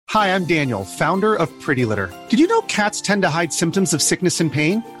Hi, I'm Daniel, founder of Pretty Litter. Did you know cats tend to hide symptoms of sickness and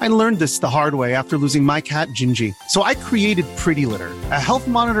pain? I learned this the hard way after losing my cat, Gingy. So I created Pretty Litter, a health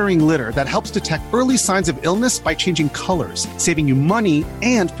monitoring litter that helps detect early signs of illness by changing colors, saving you money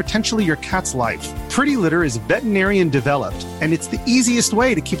and potentially your cat's life. Pretty Litter is veterinarian developed, and it's the easiest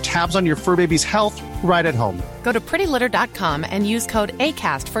way to keep tabs on your fur baby's health right at home. Go to prettylitter.com and use code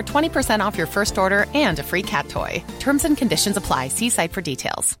ACAST for 20% off your first order and a free cat toy. Terms and conditions apply. See site for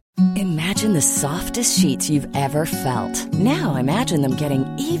details. Imagine the softest sheets you've ever felt. Now imagine them getting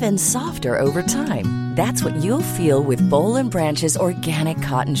even softer over time. That's what you'll feel with Boll & Branch's organic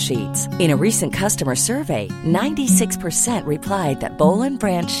cotton sheets. In a recent customer survey, 96% replied that Boll &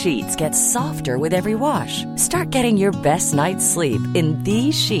 Branch sheets get softer with every wash. Start getting your best night's sleep in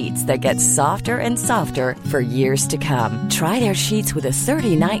these sheets that get softer and softer for years to come. Try their sheets with a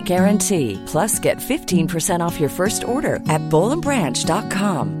 30-night guarantee. Plus, get 15% off your first order at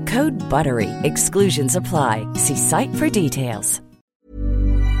bollandbranch.com. Code BUTTERY. Exclusions apply. See site for details.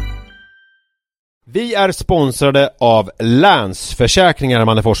 Vi är sponsrade av Länsförsäkringar,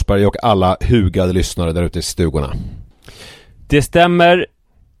 Manne Forsberg och alla hugade lyssnare där ute i stugorna. Det stämmer.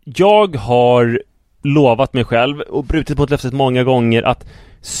 Jag har lovat mig själv och brutit mot löftet många gånger att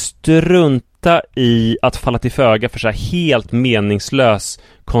strunta i att falla till föga för så här helt meningslös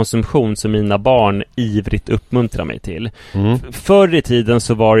konsumtion som mina barn ivrigt uppmuntrar mig till. Förr i tiden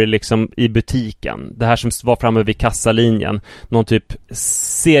så var det liksom i butiken, det här som var framme vid kassalinjen, någon typ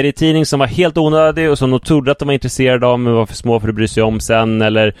serietidning som var helt onödig och som de trodde att de var intresserade av men var för små för att bry sig om sen,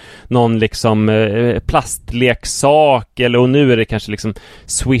 eller någon liksom plastleksak, eller och nu är det kanske liksom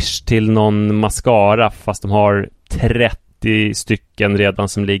Swish till någon mascara fast de har 30 stycken redan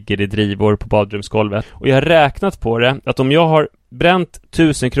som ligger i drivor på badrumsgolvet. Och jag har räknat på det att om jag har bränt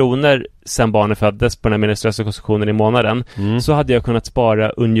 1000 kronor sen barnen föddes på den här meningslösa konsumtionen i månaden, så hade jag kunnat spara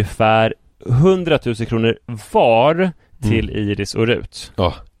ungefär 100 000 kronor var till Iris och Rut.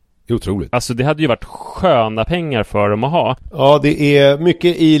 Ja, otroligt. Alltså det hade ju varit sköna pengar för dem att ha. Ja, det är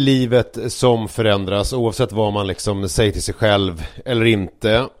mycket i livet som förändras oavsett vad man liksom säger till sig själv eller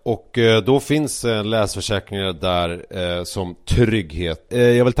inte. Och då finns Länsförsäkringar där som trygghet.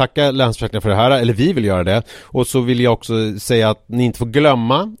 Jag vill tacka Länsförsäkringar för det här, eller vi vill göra det. Och så vill jag också säga att ni inte får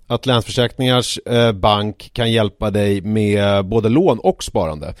glömma att Länsförsäkringars bank kan hjälpa dig med både lån och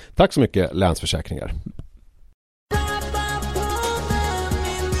sparande. Tack så mycket, Länsförsäkringar.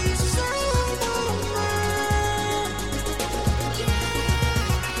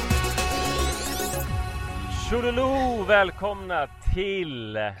 Tjololo, välkomna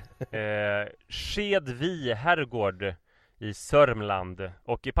till Skedvi herrgård i Sörmland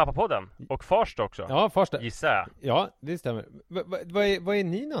och i Pappapodden och Farsta också. Ja, Farsta. Gissar jag. Ja, det stämmer. Vad är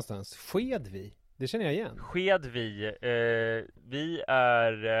ni någonstans? Skedvi? Det känner jag igen. Skedvi. Vi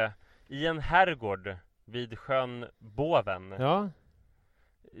är i en herrgård vid sjön Boven. Ja.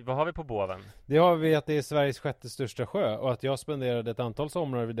 Vad har vi på Boven? Det har vi att det är Sveriges sjätte största sjö och att jag spenderade ett antal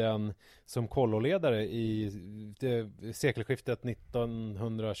somrar vid den som kolloledare i sekelskiftet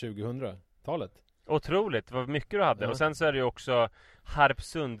 1900-2000-talet. Otroligt, vad mycket du hade. Ja. Och sen så är det ju också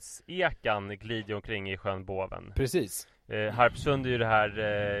Harpsundsekan glider omkring i sjön Boven. Precis. Harpsund är ju det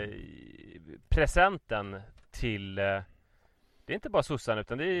här presenten till... det är inte bara sossarna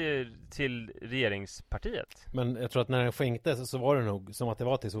utan det är till regeringspartiet. Men jag tror att när den skänktes så var det nog som att det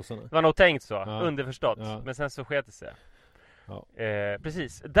var till sossarna. Det var nog tänkt så, ja. Underförstått. Ja. Men sen så sket det sig. Ja.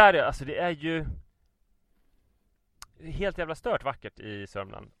 Precis. Där är, alltså det är ju helt jävla stört vackert i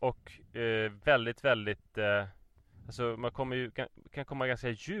Sörmland. Och väldigt, väldigt... alltså man kommer ju, kan komma ganska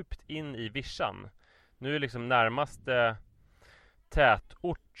djupt in i vischan. Nu är liksom närmaste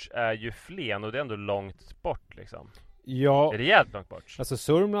tätort är ju Flen och det är ändå långt bort liksom. Ja, är det jävligt långt bort? alltså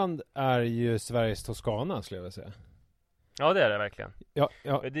Sörmland är ju Sveriges Toscana skulle jag vilja säga. Ja, det är det verkligen. Ja.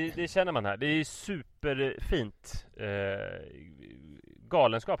 Det känner man här. Det är superfint.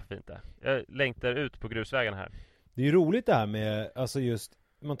 Galenskap fint det. Jag längtar ut på grusvägen här. Det är ju roligt det här med, alltså just,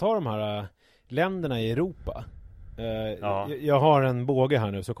 man tar de här länderna i Europa. Ja. Jag har en båge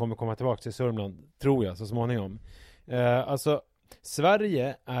här nu som kommer komma tillbaka till Sörmland, tror jag, så småningom. Alltså,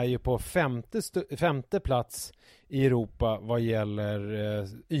 Sverige är ju på femte plats i Europa vad gäller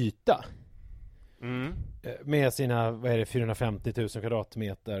yta. Med sina, vad är det, 450 000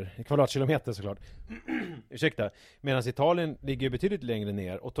 kvadratkilometer såklart. Ursäkta. Medan Italien ligger betydligt längre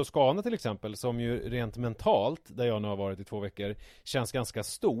ner. Och Toscana till exempel, som ju rent mentalt, där jag nu har varit i 2 veckor, känns ganska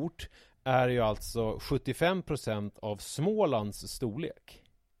stort, är ju alltså 75% av Smålands storlek.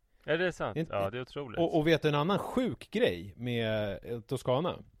 Är det sant? Ja, det är otroligt. Och vet du en annan sjuk grej med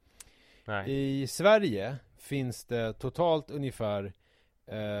Toscana? Nej. I Sverige finns det totalt ungefär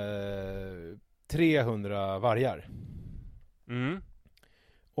 300 vargar. Mm.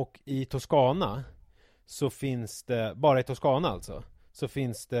 Och i Toscana så finns det, bara i Toscana alltså, så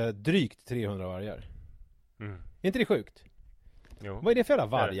finns det drygt 300 vargar. Mm. Är inte det sjukt? Jo. Vad är det för jävla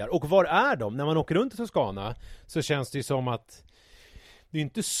vargar? Och var är de? När man åker runt i Toscana så känns det ju som att det är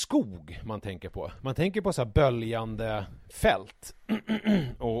inte skog man tänker på. Man tänker på så här böljande fält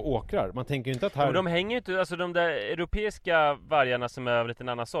och åkrar. Man tänker ju inte att här... Och de hänger ju inte, alltså de där europeiska vargarna som är av lite en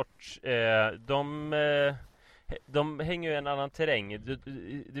annan sorts, de hänger ju i en annan terräng.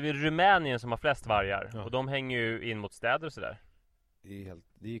 Det är Rumänien som har flest vargar. Ja. Och de hänger ju in mot städer och sådär.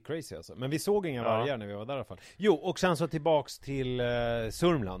 Det är crazy alltså. Men vi såg inga vargar när vi var där i alla fall. Jo, och sen så tillbaks till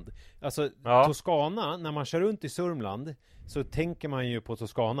Sörmland. Alltså Toscana, när man kör runt i Sörmland så tänker man ju på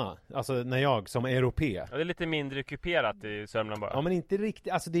Toscana. Alltså när jag som europé. Ja, det är lite mindre kuperat i Sörmland bara. Ja, men inte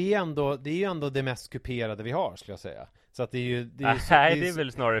riktigt. Alltså det är ju ändå det mest kuperade vi har, skulle jag säga. Så att det är ju... Nej, det är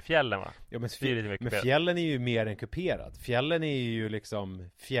väl snarare fjällen, va? Ja, men, men fjällen är ju mer än kuperat. Fjällen är ju liksom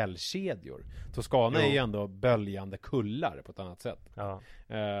fjällkedjor. Toscana är ju ändå böljande kullar på ett annat sätt. Ja.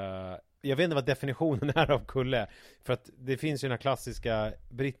 Jag vet inte vad definitionen är av kulle. För att det finns ju den här klassiska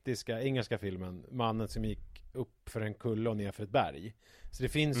brittiska, engelska filmen, mannen som gick upp för en kulle och ner för ett berg. Så det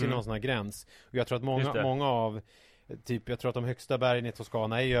finns ju någon sån här gräns. Och jag tror att många av jag tror att de högsta bergen i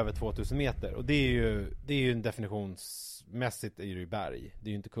Toscana är ju över 2000 meter. Och det är ju en definitionsmässigt är det ju berg. Det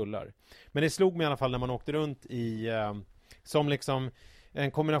är ju inte kullar. Men det slog mig i alla fall när man åkte runt i som liksom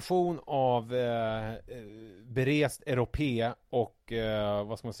en kombination av berest europé och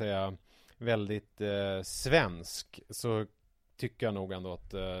vad ska man säga, väldigt svensk, så tycker jag nog ändå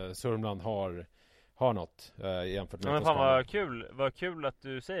att Sörmland har något jämfört med Toscana. Men fan vad kul att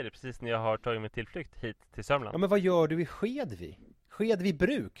du säger det precis när jag har tagit mig tillflykt hit till Sörmland. Ja, men vad gör du i Skedvi? Skedvi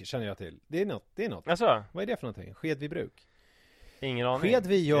bruk känner jag till. Det är något. Alltså? Vad är det för någonting? Skedvi bruk? Ingen aning.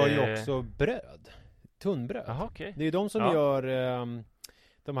 Skedvi gör ju också bröd. Tunnbröd. Aha, okay. Det är ju de som gör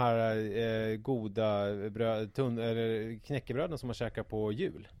de här goda eller knäckebröden som man käkar på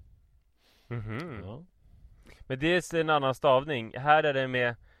jul. Mhm. Ja. Men det är en annan stavning. Här är det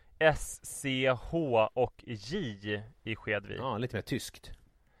med SCH och J i Skedvi. Ja, lite mer tyskt.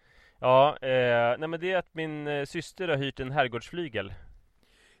 Ja, nej men det är att min syster har hyrt en herrgårdsflygel.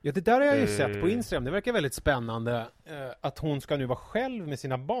 Ja, det där har jag ju sett på Instagram. Det verkar väldigt spännande att hon ska nu vara själv med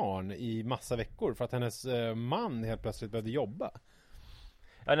sina barn i massa veckor för att hennes man helt plötsligt behövde jobba.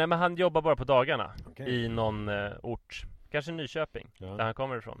 Ja, nej men han jobbar bara på dagarna Okay. i någon ort. Kanske Nyköping, där han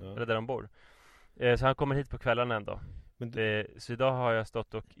kommer ifrån, eller där de bor. Så han kommer hit på kvällarna ändå. Så idag har jag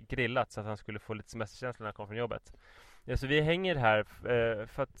stått och grillat så att han skulle få lite semesterkänsla när han kommer från jobbet. Så vi hänger här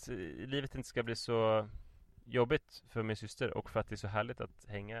för att livet inte ska bli så jobbigt för min syster och för att det är så härligt att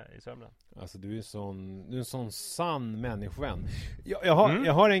hänga i Sörmland. Alltså du är en sån sann människovän.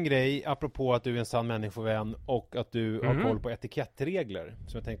 Jag har en grej apropå att du är en sann människovän och att du har koll på etikettregler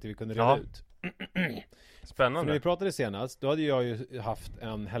som jag tänkte vi kunde reda ut. Spännande. För när vi pratade senast, då hade jag ju haft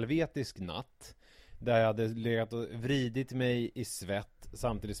en helvetisk natt där jag hade legat och vridit mig i svett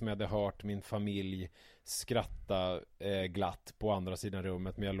samtidigt som jag hade hört min familj skratta glatt på andra sidan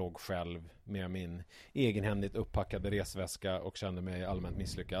rummet, men jag låg själv med min egenhändigt upppackade resväska och kände mig allmänt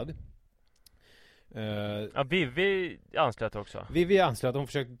misslyckad. Ja, Vivi anslöt också. Vivi anslöt, hon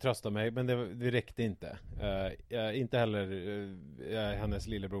försökte trösta mig, men det räckte inte. Inte heller hennes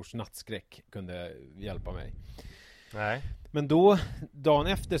lillebrors nattskräck kunde hjälpa mig. Nej. Men då, dagen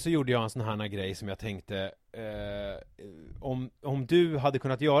efter så gjorde jag en sån här grej som jag tänkte om du hade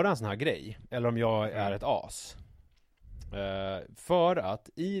kunnat göra en sån här grej, eller om jag är ett as. För att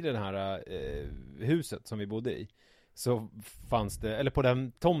i den här huset som vi bodde i så fanns det, eller på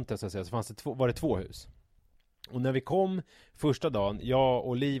den tomten så att säga, så fanns det var det 2 hus. Och när vi kom första dagen, jag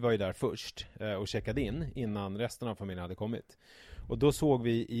och Liv var ju där först och checkade in innan resten av familjen hade kommit. Och då såg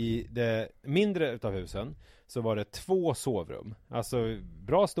vi i det mindre utav husen så var det 2 sovrum. Alltså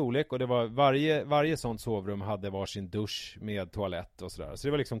bra storlek, och det var varje sånt sovrum hade varsin dusch med toalett och sådär. Så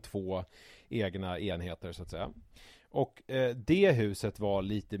det var liksom 2 egna enheter så att säga. Och det huset var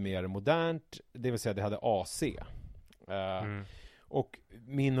lite mer modernt, det vill säga det hade AC. Och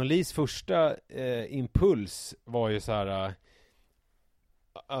min och Lis första impuls var ju så här,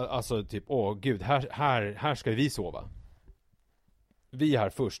 alltså typ, gud, här ska vi sova. Vi är här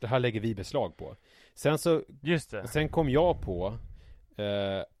först, det här lägger vi beslag på. Sen kom jag på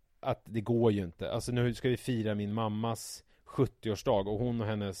att det går ju inte. Alltså nu ska vi fira min mammas 70-årsdag och hon och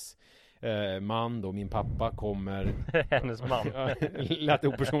hennes man då, min pappa, kommer. Hennes man. Lät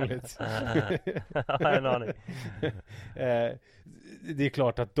opersonligt. Ja, en aning. Det är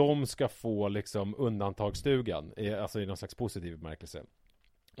klart att de ska få liksom undantagsstugan, alltså i någon slags positiv bemärkelse.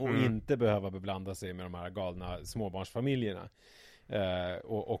 Och inte behöva beblanda sig med de här galna småbarnsfamiljerna.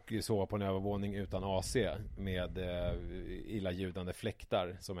 Och sova på en övervåning utan AC med illaljudande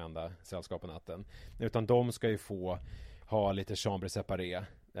fläktar som enda sällskap på natten. Utan de ska ju få ha lite chambre séparé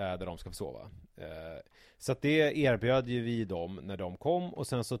där de ska få sova. Så att det erbjöd ju vi dem när de kom, och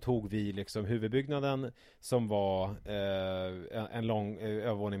sen så tog vi liksom huvudbyggnaden som var en lång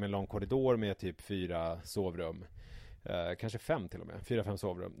övervåning med en lång korridor med typ 4 sovrum. Kanske 5 till och med, 4-5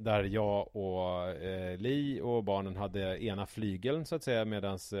 sovrum, där jag och Li och barnen hade ena flygeln så att säga,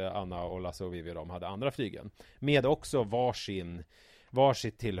 medan Anna och Lasse och Vivi och de hade andra flygeln, med också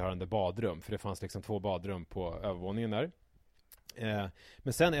varsitt tillhörande badrum, för det fanns liksom 2 badrum på övervåningen där.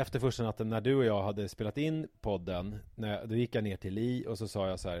 Men sen efter första natten när du och jag hade spelat in podden, då gick jag ner till Li och så sa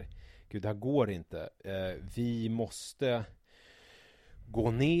jag så här: gud, det här går inte, vi måste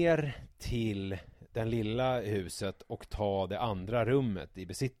gå ner till den lilla huset och ta det andra rummet i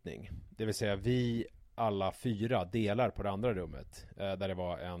besittning. Det vill säga vi alla 4 delar på det andra rummet, där det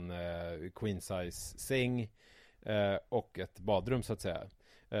var en queen size säng och ett badrum så att säga.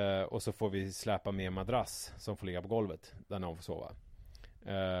 Och så får vi släpa med en madrass som får ligga på golvet där någon får sova.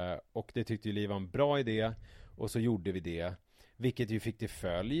 Och det tyckte ju Liv var en bra idé, och så gjorde vi det. Vilket ju fick till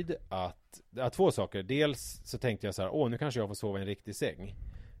följd att 2 saker. Dels så tänkte jag så här: nu kanske jag får sova i en riktig säng.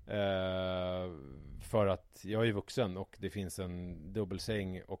 För att jag är vuxen och det finns en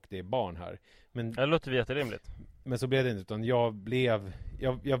dubbelsäng och det är barn här. Men det låter jätterimligt. Men så blev det inte, utan jag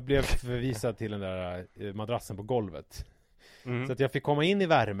blev förvisad till den där madrassen på golvet. Så att jag fick komma in i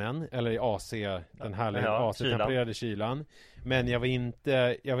värmen, eller i AC, den härliga AC-tempererade kylan. Men jag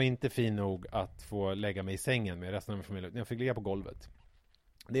var inte fin nog att få lägga mig i sängen med resten av min familj. Jag fick ligga på golvet.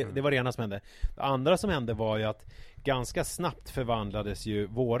 Det var det ena som hände. Det andra som hände var ju att ganska snabbt förvandlades ju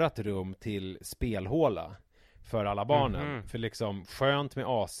vårat rum till spelhåla för alla barnen. För liksom skönt med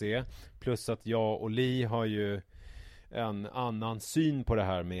AC, plus att jag och Li har ju en annan syn på det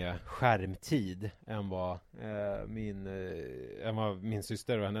här med skärmtid än vad min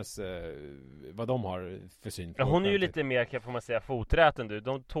syster och hennes vad de har för syn på. Ja, hon är ju lite mer, får man säga, foträt än du.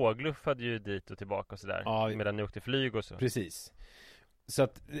 De tågluffade ju dit och tillbaka och sådär, medan ni åkte flyg och så. Precis. Så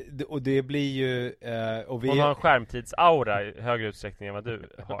att, och det blir ju och hon har en skärmtidsaura i högre utsträckning än vad du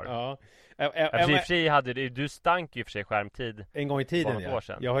har. Ja. I och för sig hade du stank ju för sig skärmtid en gång i tiden, år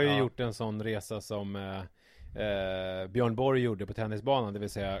sedan. Jag har ju gjort en sån resa som Björn Borg gjorde på tennisbanan, det vill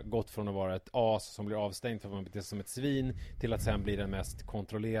säga gått från att vara ett as som blir avstängt för att man beter sig som ett svin, till att sen bli den mest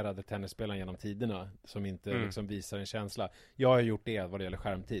kontrollerade tennisspelaren genom tiderna, som inte liksom visar en känsla. Jag har gjort det vad det gäller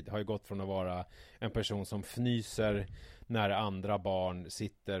skärmtid. Har ju gått från att vara en person som fnyser när andra barn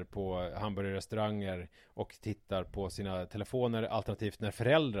sitter på hamburgerrestauranger och tittar på sina telefoner, alternativt när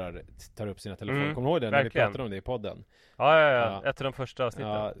föräldrar tar upp sina telefoner. Kommer du ihåg det? När vi pratade om det i podden? Ja. Ett av de första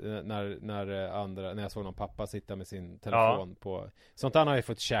avsnitten. Ja, när jag såg någon pappa sitta med sin telefon på. Sånt där har jag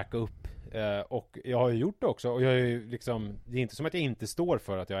fått käka upp. Och jag har ju gjort det också. Och jag är ju liksom, det är inte som att jag inte står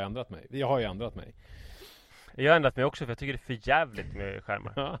för att jag har ändrat mig. Jag har ju ändrat mig. Jag har ändrat mig också, för jag tycker det är för jävligt med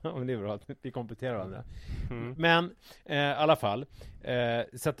skärmar. Ja, men det är bra att vi kompletterar varandra. Men i alla fall,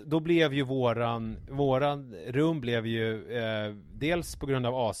 så att då blev ju våran rum blev ju dels på grund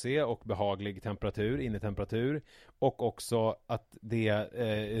av AC och behaglig temperatur, innetemperatur, och också att det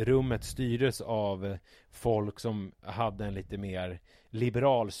rummet styrdes av folk som hade en lite mer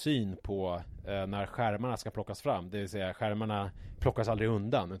liberal syn på när skärmarna ska plockas fram. Det vill säga, skärmarna plockas aldrig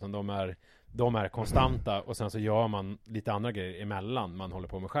undan, utan de är konstanta, och sen så gör man lite andra grejer emellan man håller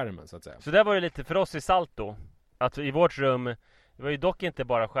på med skärmen, så att säga. Så det var ju lite för oss i Salto, att i vårt rum, det var ju dock inte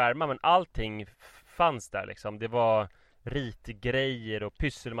bara skärmar, men allting fanns där liksom. Det var ritgrejer och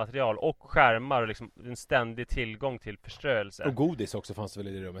pysselmaterial och skärmar och liksom en ständig tillgång till förströelse. Och godis också fanns väl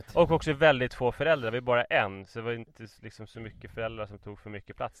i det rummet. Och också väldigt få föräldrar, vi är bara en, så det var inte liksom så mycket föräldrar som tog för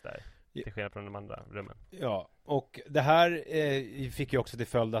mycket plats där, till skillnad från de andra rummen. Ja, och det här fick ju också till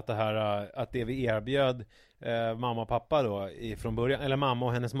följd att att det vi erbjöd mamma och pappa då från början, eller mamma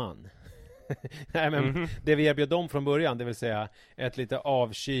och hennes man. Nej, men det vi erbjöd dem från början, det vill säga ett lite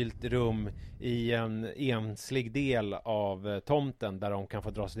avkylt rum i en enslig del av tomten där de kan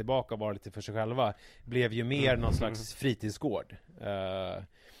få dra sig tillbaka och vara lite för sig själva, blev ju mer någon slags fritidsgård.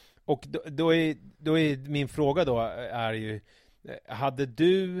 Och då är min fråga då är ju, hade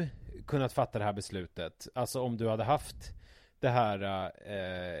du kunnat fatta det här beslutet? Alltså om du hade haft det här,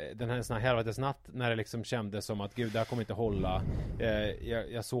 den här sån här helvetesnatt när det liksom kändes som att gud, det här kommer inte hålla,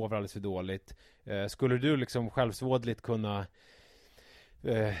 jag sover alldeles för dåligt. Skulle du liksom självsvådligt kunna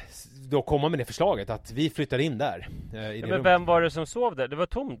då komma med det förslaget att vi flyttar in där i det Men rummet. vem var det som sov där? Det var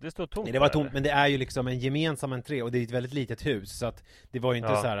tomt, det stod tomt. Nej, det var där, tomt, eller? men det är ju liksom en gemensam entré och det är ett väldigt litet hus, så att det var ju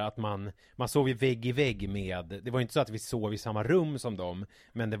inte så här att man sov ju vägg i vägg med, det var ju inte så att vi sov i samma rum som dem,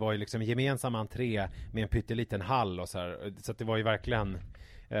 men det var ju liksom en gemensam entré med en pytteliten hall och så här, så att det var ju verkligen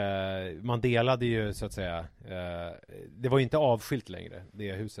man delade ju så att säga, det var ju inte avskilt längre,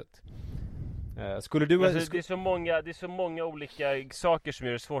 det huset. Skulle du... Alltså, det är så många olika saker som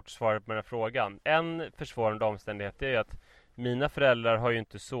gör det svårt att svara på den här frågan. En försvårande omständighet är ju att mina föräldrar har ju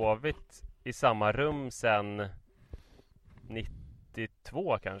inte sovit i samma rum sedan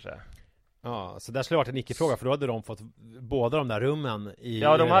 92 kanske. Ja, så där skulle det varit en icke-fråga, för då hade de fått båda de där rummen i...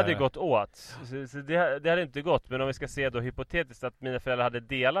 Ja, de hade ju gått åt. Så det hade inte gått. Men om vi ska se då hypotetiskt att mina föräldrar hade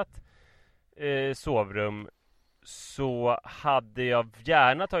delat sovrum, så hade jag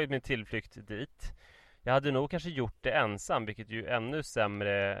gärna tagit min tillflykt dit. Jag hade nog kanske gjort det ensam, vilket ju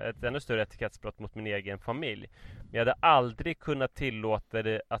ett ännu större etikettsbrott mot min egen familj. Men jag hade aldrig kunnat tillåta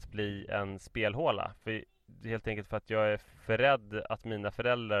det att bli en spelhåla. För helt enkelt för att jag är för rädd att mina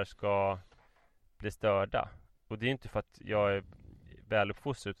föräldrar ska bli störda. Och det är inte för att jag är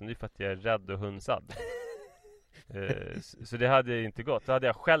väluppfostrad, utan det är för att jag är rädd och hunsad. Så det hade inte gått. Då hade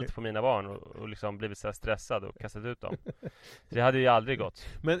jag skällt på mina barn och liksom blivit så här stressad och kastat ut dem. Det hade ju aldrig gått.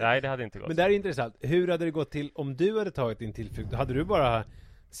 Nej, det hade inte gått. Men det här är intressant. Hur hade det gått till om du hade tagit din tillflykt? Hade du bara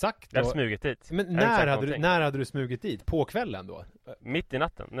sagt då? Jag hade smugit dit. Men när hade du smugit dit? På kvällen då? Mitt i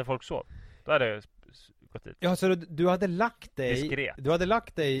natten, när folk sov. Då hade jag gått dit. Ja, så du hade lagt dig... Diskret. Du hade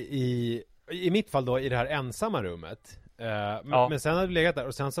lagt dig i mitt fall då, i det här ensamma rummet. Men sen hade du legat där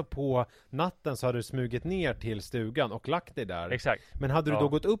och sen så på natten så hade du smugit ner till stugan och lagt dig där. Exakt. Men hade du då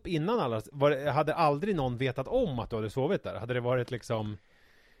gått upp innan alla, hade aldrig någon vetat om att du hade sovit där? Hade det varit liksom...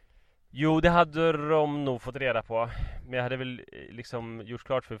 Jo, det hade de nog fått reda på. Men jag hade väl liksom gjort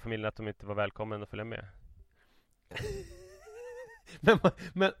klart för familjen att de inte var välkomna att följa med.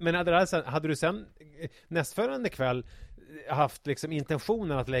 men hade du sen nästföljande kväll haft liksom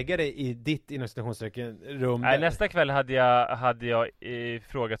intentionen att lägga dig i ditt rum? Nej, nästa kväll hade jag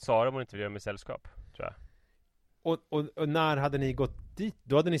frågat Sara om hon inte ville göra mig sällskap, tror jag. Och när hade ni gått dit?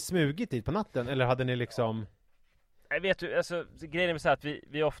 Då hade ni smugit dit på natten? Eller hade ni liksom... Jag vet du, alltså grejen är så att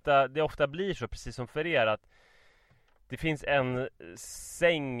det ofta blir så, precis som för er, att det finns en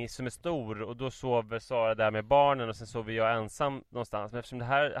säng som är stor och då sover Sara där med barnen och sen sover jag ensam någonstans. Men eftersom det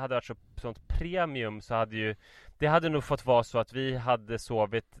här hade varit sånt premium så hade det hade nog fått vara så att vi hade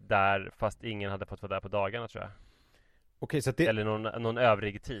sovit där fast ingen hade fått vara där på dagarna, tror jag. Okej, så att eller någon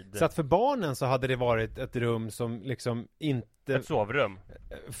övrig tid. Så att för barnen så hade det varit ett rum som liksom inte... Ett sovrum.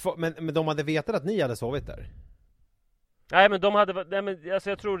 Men de hade vetat att ni hade sovit där? Nej, men alltså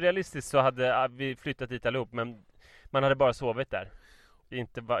jag tror realistiskt så hade vi flyttat dit allihop, men man hade bara sovit där.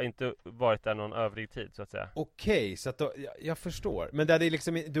 Inte varit där någon övrig tid, så att säga. Okej, så att då, jag förstår. Men det hade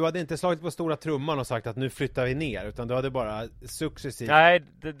liksom, du hade inte slagit på stora trumman och sagt att nu flyttar vi ner, utan du hade bara successivt... Nej,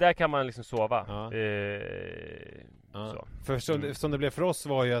 där kan man liksom sova. Ja. Så. För som det blev för oss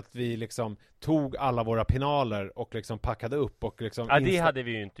var ju att vi liksom tog alla våra pinaler och liksom packade upp och liksom... Ja, det hade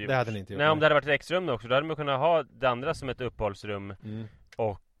vi ju inte gjort. Det hade ni inte gjort. Nej, om det hade varit ett extrarum också, då hade man kunnat ha det andra som ett uppehållsrum.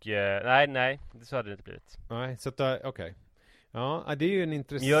 Och nej, så hade det inte blivit. Nej, så att okej. Ja, det är ju en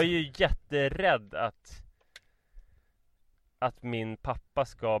intressant... Jag är ju jätterädd att min pappa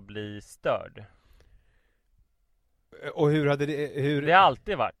ska bli störd. Och hur hade det... Det har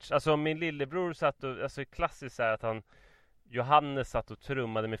alltid varit. Alltså min lillebror satt och... Alltså klassiskt så här att Johannes satt och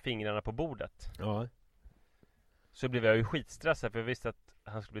trummade med fingrarna på bordet. Ja. Så blev jag ju skitstressad, för jag visste att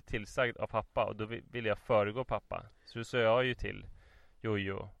han skulle bli tillsagd av pappa. Och då ville jag föregå pappa. Så då sa jag ju till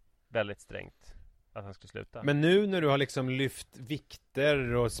Jojo väldigt strängt att han skulle sluta. Men nu när du har liksom lyft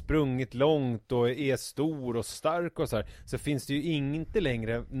vikter och sprungit långt och är stor och stark och så här, så finns det ju inte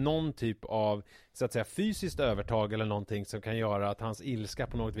längre någon typ av, så att säga, fysiskt övertag eller någonting som kan göra att hans ilska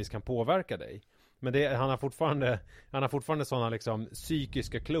på något vis kan påverka dig. Men han har fortfarande sådana liksom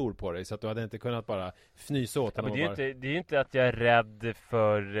psykiska klor på dig, så att du hade inte kunnat bara fnysa åt honom. Men det är ju inte att jag är rädd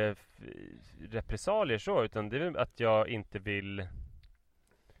för repressalier så, utan det är väl att jag inte vill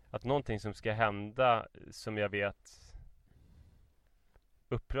att någonting som ska hända som jag vet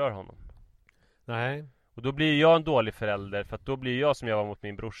upprör honom. Nej. Och då blir jag en dålig förälder, för att då blir jag som jag var mot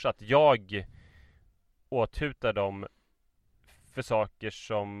min brorsa, att jag åthutar dem för saker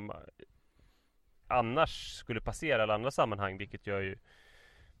som annars skulle passera i andra sammanhang, vilket gör ju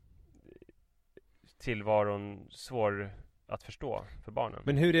tillvaron svår att förstå för barnen.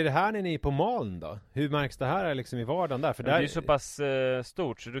 Men hur är det här när ni är på Malm då? Hur märks det här liksom i vardagen där? För det är så pass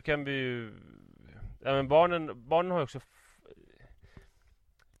stort, så då kan vi ju... Ja, men barnen har ju också...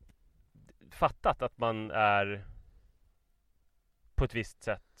 fattat att man är på ett visst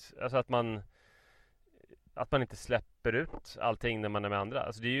sätt. Alltså att man inte släpper ut allting när man är med andra.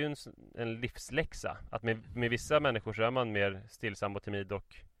 Alltså det är ju en livsläxa. Att med vissa människor så är man mer stillsam och timid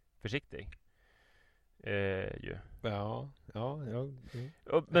och försiktig. Ju. Ja.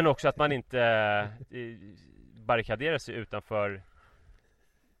 Men också att man inte barrikaderar sig utanför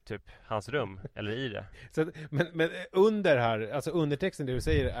typ hans rum eller i det. Så, men under här, alltså undertexten det du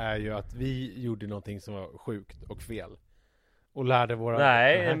säger är ju att vi gjorde någonting som var sjukt och fel. Och lärde våra...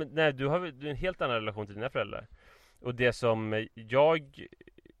 Nej, du har en helt annan relation till dina föräldrar. Och det som jag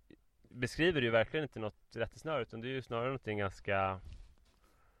beskriver är ju verkligen inte något rättesnöre, utan det är ju snarare någonting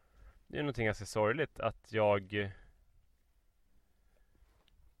ganska sorgligt att jag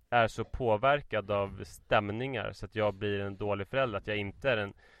är så påverkad av stämningar så att jag blir en dålig förälder, att jag inte är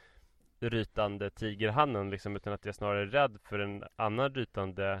en rytande tigerhannen liksom, utan att jag snarare är rädd för en annan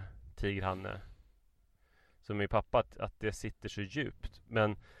rytande tigerhanne som min pappa, att det sitter så djupt.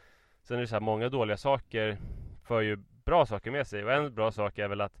 Men sen är det så här, många dåliga saker för ju bra saker med sig, och en bra sak är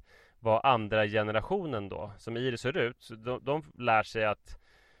väl att vara andra generationen då, som Iris ser ut, så de lär sig att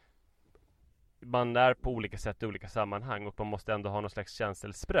man är på olika sätt i olika sammanhang, och man måste ändå ha någon slags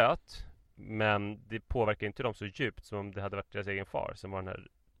känselspröt, men det påverkar inte dem så djupt som om det hade varit deras egen far som var den här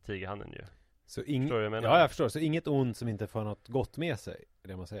tigerhannen ju. Så jag förstår. Så inget ont som inte får något gott med sig, är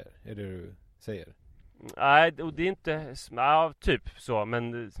det man säger? Är det du säger? Nej, och det är inte... Ja, typ så,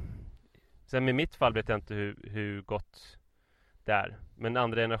 men sen med mitt fall vet jag inte hur gott det är. Men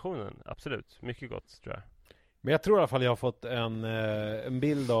andra generationen, absolut. Mycket gott, tror jag. Men jag tror i alla fall jag har fått en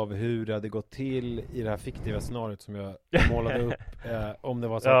bild av hur det hade gått till i det här fiktiva scenariot som jag målade upp. Om det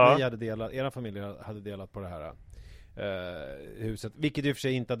var så att ni hade delat, era familjer hade delat på det här huset. Vilket i och för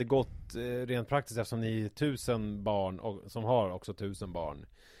sig inte hade gått rent praktiskt, eftersom ni är 1000 barn och, som har också 1000 barn.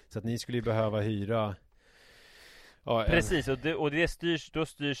 Så att ni skulle ju behöva hyra... Ja, precis, och det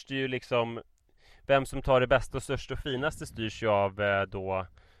styrs det ju liksom... Vem som tar det bästa och största och finaste styrs ju av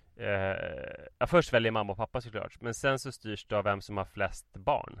först väljer mamma och pappa såklart. Men sen så styrs det av vem som har flest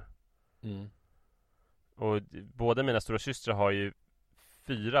barn. Mm. Och båda mina stora systrar har ju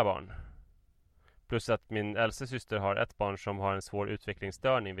 4 barn. Plus att min äldsta syster har ett barn som har en svår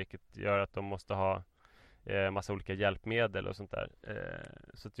utvecklingsstörning, vilket gör att de måste ha massa olika hjälpmedel och sånt där.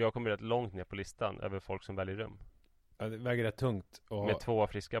 Så att jag kommer rätt långt ner på listan över folk som väljer rum. Ja, det väger rätt tungt. Med 2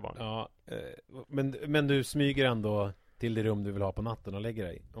 friska barn. Ja, men du smyger ändå till det rum du vill ha på natten och lägger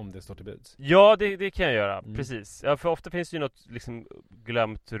dig, om det står till buds. Ja, det kan jag göra, precis. Ja, för ofta finns det ju något liksom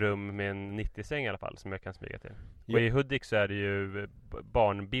glömt rum med en 90-säng i alla fall som jag kan smyga till. Ja. Och i Hudik så är det ju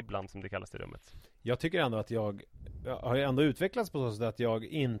barnbibblan som det kallas i rummet. Jag tycker ändå att jag har ändå utvecklats på så sätt att jag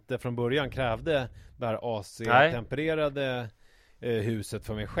inte från början krävde det här AC-tempererade huset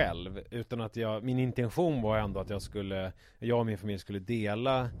för mig själv, utan att min intention var ändå att jag och min familj skulle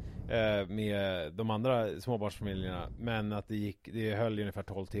dela med de andra småbarnsfamiljerna, men att det höll ungefär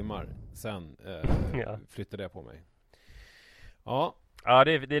 12 timmar sen flyttade jag på mig. Ja,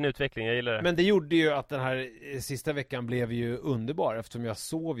 det är en utveckling, jag gillar det. Men det gjorde ju att den här sista veckan blev ju underbar, eftersom jag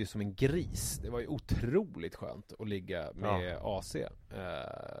sov ju som en gris. Det var ju otroligt skönt att ligga med AC,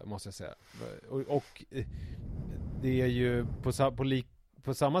 måste jag säga. Och det är ju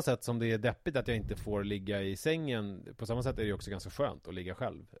på samma sätt som det är deppigt att jag inte får ligga i sängen, på samma sätt är det ju också ganska skönt att ligga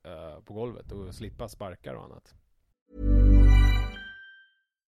själv på golvet och slippa sparkar och annat.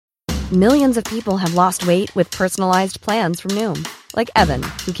 Millions of people have lost weight with personalized plans from Noom. Like Evan,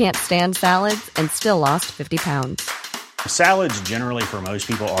 who can't stand salads and still lost 50 pounds. Salads generally for most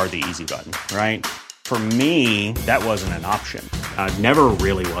people are the easy button, right? For me, that wasn't an option. I never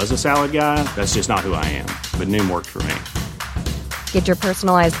really was a salad guy. That's just not who I am. But Noom worked for me. Get your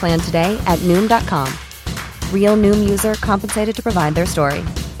personalized plan today at Noom.com. Real Noom user compensated to provide their story.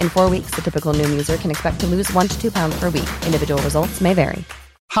 In 4 weeks, the typical Noom user can expect to lose 1 to 2 pounds per week. Individual results may vary.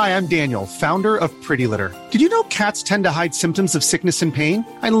 Hi, I'm Daniel, founder of Pretty Litter. Did you know cats tend to hide symptoms of sickness and pain?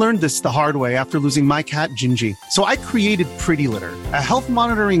 I learned this the hard way after losing my cat, Gingy. So I created Pretty Litter, a health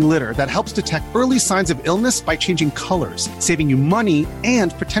monitoring litter that helps detect early signs of illness by changing colors, saving you money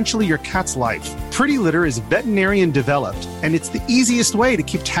and potentially your cat's life. Pretty Litter is veterinarian developed, and it's the easiest way to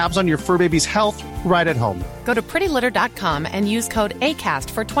keep tabs on your fur baby's health right at home. Go to prettylitter.com and use code ACAST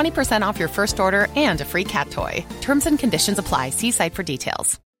for 20% off your first order and a free cat toy. Terms and conditions apply. See site for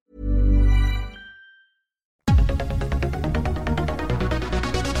details.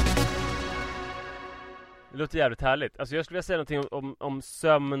 Det låter jävligt härligt. Alltså jag skulle vilja säga någonting om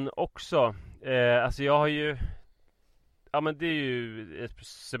sömn också. Alltså jag har ju Ja, men det är ju ett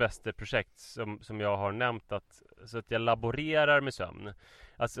semesterprojekt som jag har nämnt, så att jag laborerar med sömn.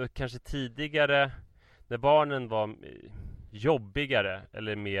 Alltså kanske tidigare när barnen var jobbigare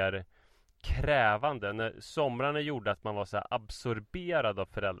eller mer krävande, när somrarna gjorde att man var så här absorberad av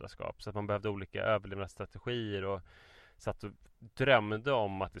föräldraskap, så att man behövde olika överlevnadsstrategier och satt och drömde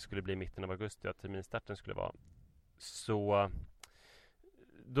om att det skulle bli mitten av augusti och att terminstarten skulle vara. Så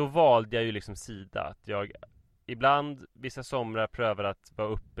då valde jag ju liksom sida, att jag ibland vissa somrar prövar att vara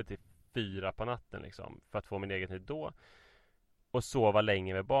uppe till 4 på natten liksom, för att få min egen tid då och sova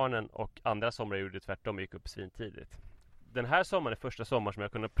länge med barnen, och andra somrar gjorde det tvärtom och gick upp svintidigt. Den här sommaren är första sommar som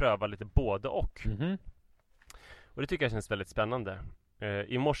jag kunde pröva lite både och. Och det tycker jag känns väldigt spännande.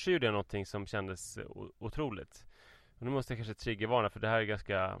 I morse gjorde jag någonting som kändes otroligt. Och nu måste jag kanske triggervarna, för det här är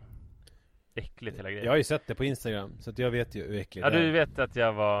ganska äckligt hela grejen. Jag har ju sett det på Instagram, så att jag vet ju hur äckligt det är. Ja, du vet att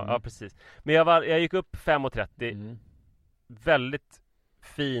jag var... Ja, precis. Men jag gick upp 5:30. Väldigt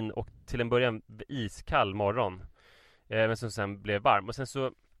fin och till en början iskall morgon. Men som sen blev varm. Och sen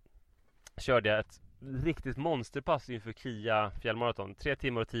så körde jag ett riktigt monsterpass inför Kia fjällmaraton. 3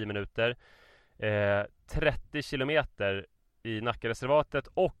 timmar och 10 minuter. 30 kilometer i Nackareservatet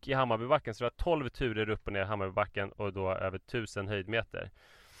och i Hammarbybacken. Så det var 12 turer upp och ner i Hammarbybacken och då över 1000 höjdmeter.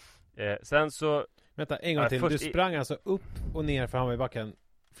 Sen så... Vänta, en gång till. Du sprang alltså upp och ner för Hammarbybacken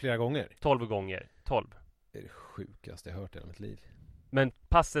flera gånger? 12 gånger. 12. Det är det sjukaste jag hört i hela mitt liv. Men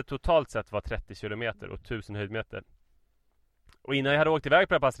passet totalt sett var 30 kilometer och 1000 höjdmeter. Och innan jag hade åkt iväg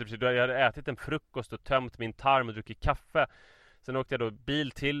på det här passet, då jag hade ätit en frukost och tömt min tarm och druckit kaffe. Sen åkte jag då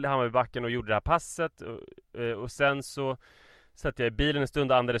bil till Hammarbybacken och gjorde det här passet. Och sen så satt jag i bilen en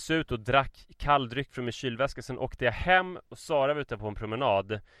stund och andades ut och drack kalldryck från min kylväska. Sen åkte jag hem och Sara var ute på en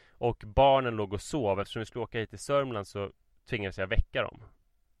promenad. Och barnen låg och sov. Eftersom vi skulle åka hit till Sörmland så tvingades jag väcka dem.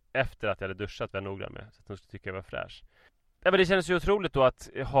 Efter att jag hade duschat, var jag noggrann med. Så att de skulle tycka jag var fräsch. Ja, men det kändes ju otroligt då att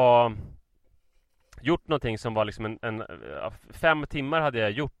ha gjort någonting som var liksom 5 timmar hade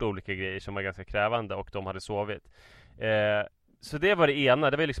jag gjort olika grejer som var ganska krävande och de hade sovit. Så det var det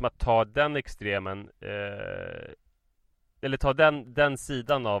ena. Det var liksom att ta den extremen eller ta den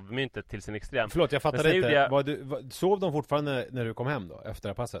sidan av myntet till sin extrem. Förlåt, jag fattade inte. Sov de fortfarande när du kom hem då, efter det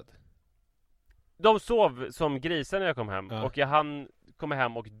här passet? De sov som grisar när jag kom hem. Ja. Och jag hann komma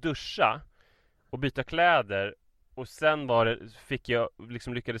hem och duscha och byta kläder. Och sen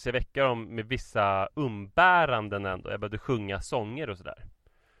lyckades jag väcka dem med vissa umbäranden ändå. Jag började sjunga sånger och sådär.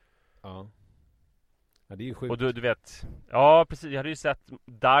 Ja. Ja, det är ju sjukt. Och du vet, ja precis, jag hade ju sett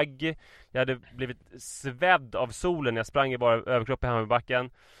dagg. Jag hade blivit svedd av solen. Jag sprang i bara överkropp i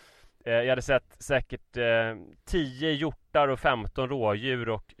Hammarbybacken. Jag hade sett säkert 10 hjortar och 15 rådjur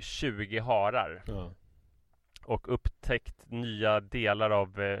och 20 harar. Ja. Och upptäckt nya delar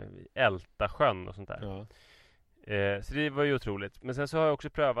av Ältasjön och sånt där. Ja. Så det var ju otroligt. Men sen så har jag också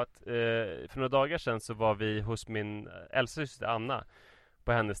prövat för några dagar sedan så var vi hos min äldsta syster Anna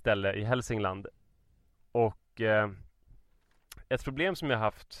på hennes ställe i Hälsingland. Och ett problem som jag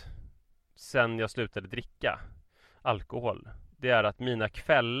haft sen jag slutade dricka alkohol, det är att mina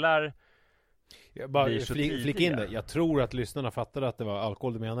kvällar jag bara blir så flika in det. Jag tror att lyssnarna fattade att det var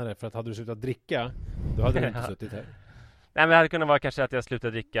alkohol du menade. För att hade du slutat dricka, då hade du inte suttit här. Nej, men det hade kunnat vara kanske att jag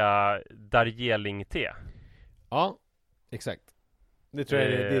slutade dricka Darjeeling-te. Ja, exakt. Det tror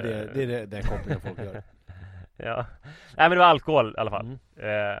jag det är den kopplingen folk gör. Ja. Nej, men det var alkohol i alla fall.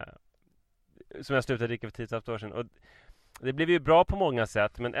 Som jag slutade dricka för 10 år sedan. Och det blev ju bra på många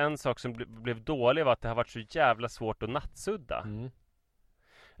sätt. Men en sak som blev dålig var att det har varit så jävla svårt att nattsudda.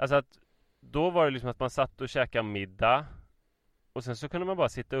 Alltså att då var det liksom att man satt och käkade middag. Och sen så kunde man bara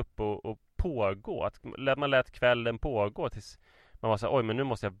sitta upp och pågå. Att man lät kvällen pågå tills man var så här, oj men nu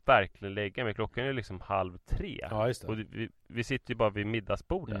måste jag verkligen lägga mig. Klockan är liksom 2:30. Ja, just det. Och vi sitter ju bara vid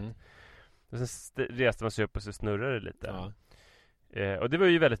middagsbordet. Och sen reste man sig upp och så snurrade det lite. Ja. Och det var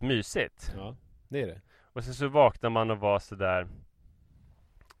ju väldigt mysigt. Ja, det är det. Och sen så vaknade man och var så där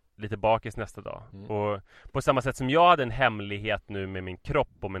lite bakis nästa dag. Och på samma sätt som jag hade en hemlighet nu med min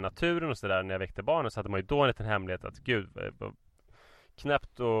kropp och med naturen och sådär när jag väckte barnen, så hade man ju då en liten hemlighet att gud, vad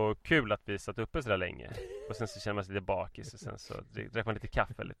knäppt och kul att vi satt uppe så där länge. Och sen så känner man sig lite bakis och sen så drack man lite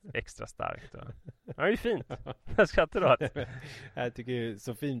kaffe lite extra starkt. Och... Ja, det är ju fint. Jag skrattar då. Jag tycker det är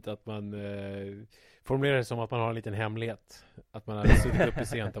så fint att man formulerar det som att man har en liten hemlighet. Att man har suttit uppe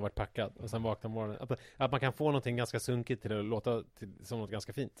sent och varit packad och sen vaknar morgonen. Att man kan få någonting ganska sunkigt till att låta som något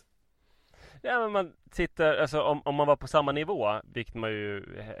ganska fint. Ja, men man tittar, alltså om man var på samma nivå, vilket man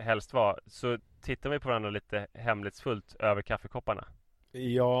ju helst var, så tittar vi på varandra lite hemlighetsfullt över kaffekopparna.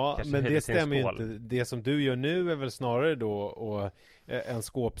 Ja, Kanske men det höjde sin stämmer ju skål. inte. Det som du gör nu är väl snarare då och en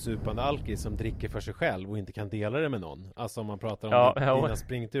skåpsupande alkis som dricker för sig själv och inte kan dela det med någon. Alltså om man pratar om dina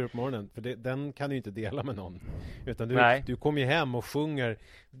springturer på morgonen. För den kan du ju inte dela med någon. Utan du kommer ju hem och sjunger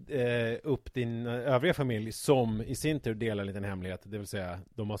upp din övriga familj som i sin tur delar en liten hemlighet. Det vill säga,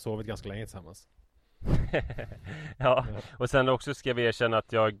 de har sovit ganska länge tillsammans. Ja, och sen också ska vi erkänna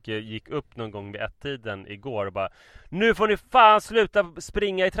att jag gick upp någon gång vid 1-tiden igår och bara: nu får ni fan sluta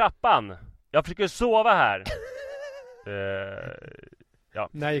springa i trappan! Jag försöker sova här. Ja.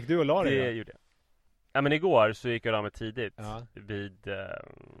 När gick du och la dig Det då? gjorde jag. Ja, men igår så gick jag av mig tidigt. Ja. Vid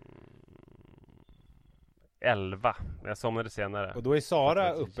 11. Men jag somnade senare. Och då är Sara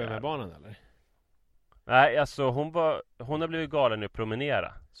Fattar uppe inte. med barnen eller? Nej, alltså hon har blivit galen nu att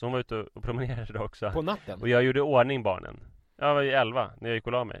promenera. Så hon var ute och promenerade också. På natten? Och jag gjorde ordning barnen. Jag var ju 11 när jag gick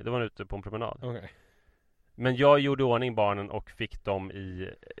och la mig. Då var hon ute på en promenad. Okay. Men jag gjorde ordning barnen och fick dem i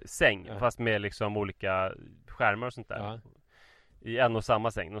säng. Ja. Fast med liksom olika skärmar och sånt där. Ja. I en och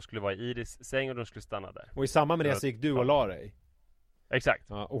samma säng. De skulle vara i Iris säng och de skulle stanna där. Och i samband med det så gick du och la dig? Exakt.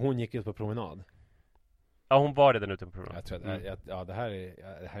 Ja, och hon gick ut på promenad? Ja, hon var redan ute på promenad. Jag tror att det här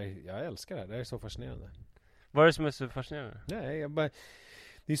är, jag älskar det här. Det här är så fascinerande. Vad är det som är så fascinerande? Nej,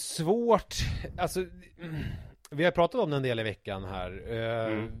 det är svårt. Alltså, vi har pratat om det en del i veckan här.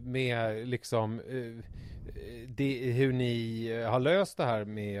 Med liksom hur ni har löst det här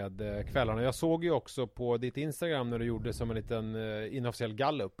med kvällarna. Jag såg ju också på ditt Instagram när du gjorde som en liten inofficiell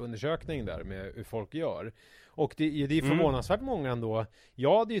gallup-undersökning där med hur folk gör. Och det är förvånansvärt många ändå.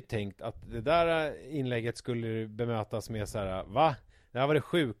 Jag hade ju tänkt att det där inlägget skulle bemötas med så här: va? Det här var det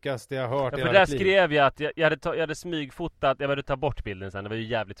sjukaste jag hört i för hela där mitt liv. skrev jag att jag hade smygfotat. Jag ville ta bort bilden sen. Det var ju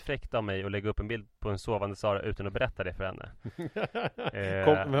jävligt fräckt av mig att lägga upp en bild på en sovande Sara utan att berätta det för henne.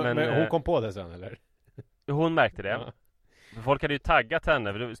 Men hon kom på det sen, eller? Hon märkte det. Ja. Folk hade ju taggat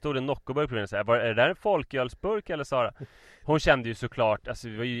henne. För det stod en Noccoburk på den och sa: är det där en folkölsburk eller Sara? Hon kände ju såklart, alltså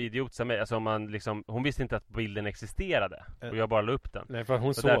det var ju idiot som mig. Alltså hon visste inte att bilden existerade. Och jag bara la upp den. Nej, för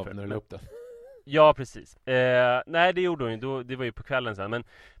hon sov därför, när du la upp den. Ja, precis. Nej, det gjorde hon ju. Det var ju på kvällen sen. Men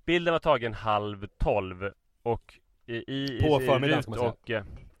bilden var tagen 11:30. Och på förmiddagen ska man säga. och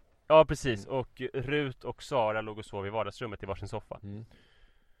ja, precis. Och Rut och Sara låg och sov i vardagsrummet i varsin soffa.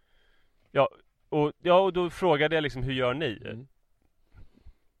 Ja, och då frågade jag liksom: hur gör ni?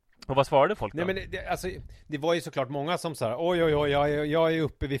 Och vad svarade folk då? Nej, men det var ju såklart många som sa: oj, jag är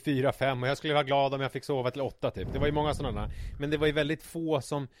uppe vid 4-5 och jag skulle vara glad om jag fick sova till 8 typ. Det var ju många sådana. Men det var ju väldigt få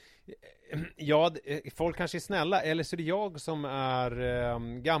som folk kanske är snälla, eller så är det jag som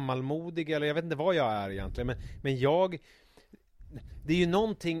är gammalmodig, eller jag vet inte vad jag är egentligen, men det är ju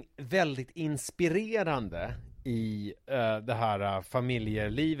någonting väldigt inspirerande i det här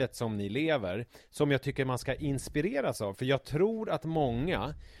familjelivet som ni lever, som jag tycker man ska inspireras av. För jag tror att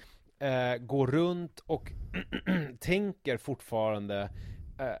många går runt och tänker fortfarande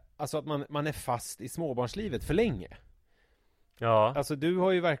alltså att man är fast i småbarnslivet för länge. Ja. Alltså du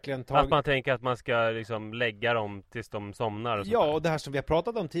har ju verkligen att man tänker att man ska liksom lägga dem tills de somnar och ja, och det här som vi har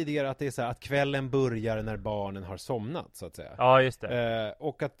pratat om tidigare, att det är så här, att kvällen börjar när barnen har somnat, så att säga. Ja, just det.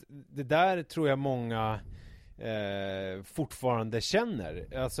 Och att det där tror jag många fortfarande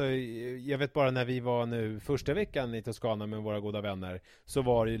känner. Alltså jag vet bara när vi var nu första veckan i Toscana med våra goda vänner, så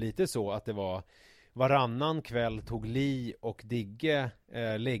var det ju lite så att det var varannan kväll tog Li och Digge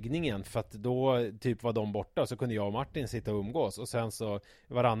läggningen, för att då typ var de borta, så kunde jag och Martin sitta och umgås, och sen så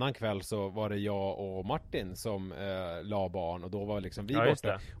varannan kväll så var det jag och Martin som la barn, och då var liksom vi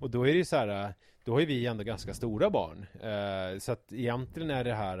borta. Och då är det ju så här, då har ju vi ändå ganska stora barn, så att egentligen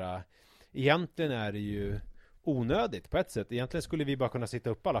är det ju onödigt på ett sätt. Egentligen skulle vi bara kunna sitta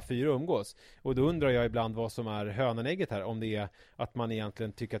upp alla 4 och umgås. Och då undrar jag ibland vad som är hönenägget här. Om det är att man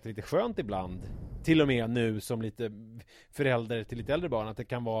egentligen tycker att det är lite skönt ibland, till och med nu som lite förälder till lite äldre barn, att det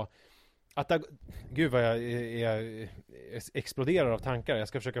kan vara att gud vad jag exploderar av tankar. Jag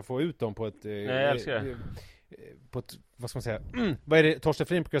ska försöka få ut dem på ett på ett, vad ska man säga, vad är det Torsten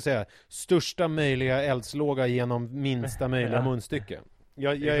Flink brukar säga? Största möjliga eldslåga genom minsta möjliga munstycke.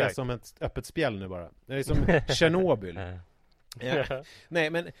 Jag är som ett öppet spjäll nu bara. Jag är som Tjernobyl. Ja. Nej,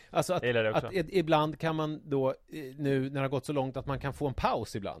 men alltså att ibland kan man då, nu när det har gått så långt, att man kan få en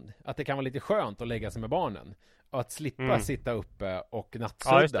paus ibland. Att det kan vara lite skönt att lägga sig med barnen. Och att slippa sitta uppe och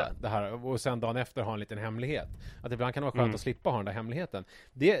nattsudda det här. Och sen dagen efter ha en liten hemlighet. Att ibland kan det vara skönt att slippa ha den där hemligheten.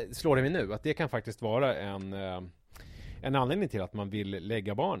 Det slår det mig nu, att det kan faktiskt vara en anledning till att man vill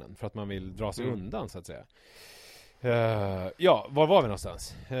lägga barnen. För att man vill dra sig undan, så att säga. Ja, var var vi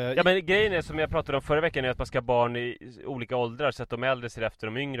någonstans? Ja, men grejen är, som jag pratade om förra veckan, är att man ska ha barn i olika åldrar, så att de äldre ser efter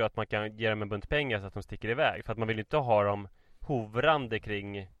de yngre, och att man kan ge dem en bunt pengar så att de sticker iväg. För att man vill inte ha dem hovrande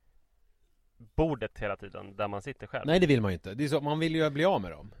kring bordet hela tiden där man sitter själv. Nej, det vill man ju inte. Det är så, man vill ju bli av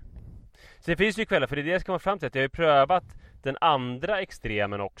med dem. Så det finns ju kvällar, för det är det jag ska komma fram till, att jag har ju prövat den andra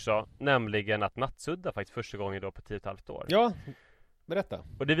extremen också, nämligen att nattsudda faktiskt första gången då på 10,5 år. Ja, berätta.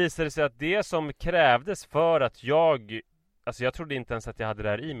 Och det visade sig att det som krävdes för att jag trodde inte ens att jag hade det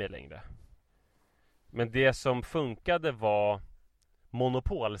här i mig längre. Men det som funkade var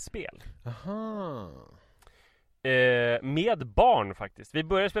monopolspel. Aha. Med barn faktiskt. Vi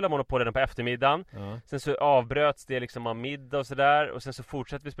började spela Monopol redan på eftermiddagen. Sen så avbröts det liksom av middag och sådär. Och sen så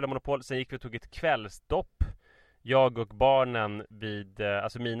fortsatte vi spela Monopol. Sen gick vi och tog ett kvällsstopp, jag och barnen vid,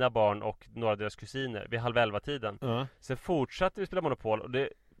 alltså mina barn och några av deras kusiner, vid 10:30-tiden. Sen fortsatte vi spela Monopol. Och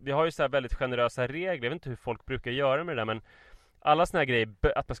vi har ju så här väldigt generösa regler. Jag vet inte hur folk brukar göra med det där, men alla såna här grejer,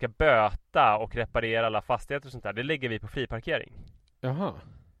 att man ska böta och reparera alla fastigheter och sånt där, det lägger vi på friparkering. Jaha.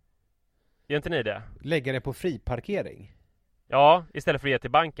 Gör inte ni det? Lägga det på friparkering? Ja, istället för att ge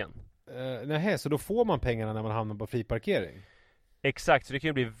till banken. Nej, så då får man pengarna när man hamnar på friparkering? Exakt, så det kan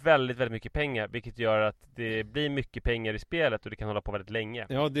ju bli väldigt, väldigt mycket pengar, vilket gör att det blir mycket pengar i spelet och det kan hålla på väldigt länge.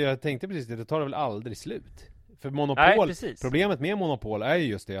 Ja, jag tänkte precis det tar det väl aldrig slut? För Monopol, nej, problemet med Monopol är ju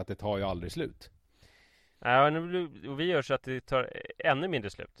just det att det tar ju aldrig slut. Ja, och vi gör så att det tar ännu mindre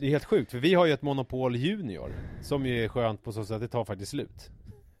slut. Det är helt sjukt, för vi har ju ett Monopol Junior som ju är skönt på så sätt att det tar faktiskt slut.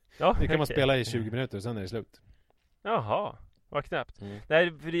 Ja, det kan man spela i 20 minuter och sen är det slut. Jaha, vad knäppt.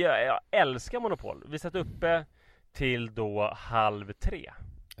 Nej, för jag älskar Monopol. Vi satt uppe till då 2:30.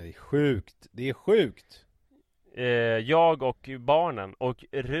 Det är sjukt, det är sjukt. Jag och barnen och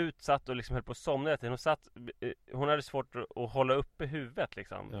Rut satt och liksom höll på att somna. Hon hade svårt att hålla uppe huvudet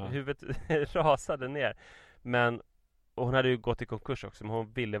liksom. Ja. Huvudet rasade ner. Och hon hade ju gått i konkurs också, men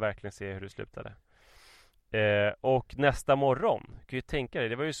hon ville verkligen se hur det slutade. Och nästa morgon, kan ju tänka dig,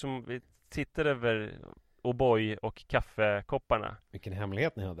 det var ju som vi tittade över O'boy och kaffekopparna. Vilken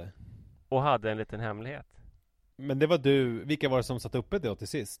hemlighet ni hade. Och hade en liten hemlighet. Men det var du, vilka var det som satt uppe då till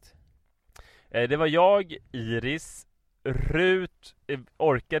sist? Det var jag, Iris, Rut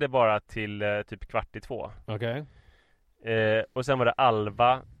orkade bara till typ 1:45. Okej. Och sen var det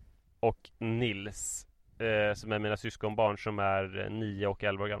Alva och Nils, som är mina syskonbarn som är 9 och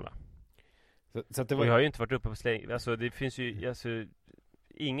 11 år gamla. Så att det var... Och jag har ju inte varit uppe på så länge. Alltså det finns ju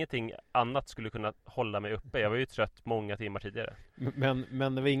ingenting annat skulle kunna hålla mig uppe. Jag var ju trött många timmar tidigare.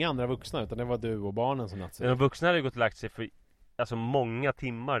 Men det var inga andra vuxna, utan det var du och barnen som nattade? De vuxna hade gått och lagt sig för många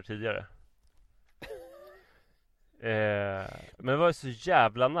timmar tidigare. Men det var så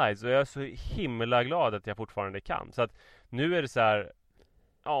jävla nice. Och jag är så himla glad att jag fortfarande kan. Så att nu är det så här,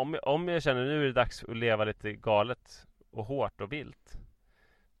 ja, om jag känner nu är det dags att leva lite galet och hårt och vilt,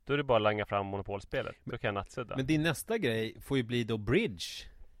 då är det bara att langa fram monopolspelet. Då kan jag nattsudda. Men din nästa grej får ju bli då bridge,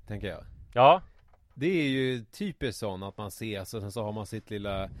 tänker jag. Ja. Det är ju typiskt sån att man ses och sen så har man sitt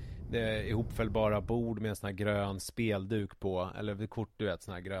lilla ihopfällbara bord med en sån här grön spelduk på, eller kort, du vet,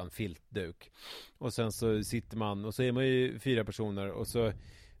 sån här grön filtduk. Och sen så sitter man, och så är man ju 4 personer, och så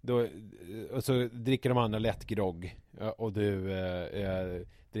dricker de andra lätt grogg, och du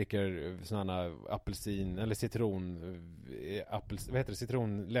dricker såna apelsin eller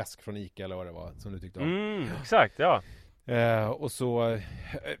citronläsk från Ica eller vad det var som du tyckte om. Exakt, ja. Och så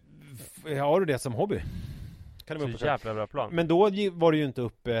har du det som hobby. Kan det vara så jävla bra plan. Men då var du ju inte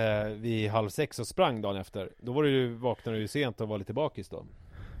uppe vid 5:30 och sprang dagen efter. Då vaknade du ju sent och var lite bakis då.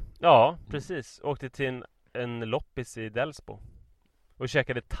 Ja, precis. Åkte till en loppis i Delsbo och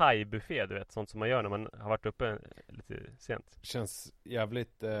käkade thai-buffé, du vet, sånt som man gör när man har varit uppe lite sent. Känns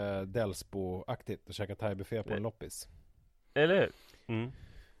jävligt Delsbo-aktigt att käka thai-buffé på en loppis. Eller hur?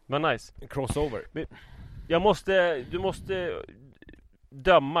 Men nice. Crossover. Du måste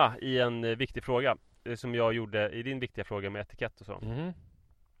döma i en viktig fråga, som jag gjorde i din viktiga fråga med etikett och så.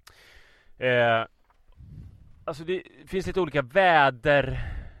 Alltså det finns lite olika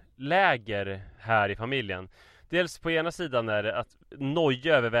väderläger här i familjen. Dels på ena sidan är det att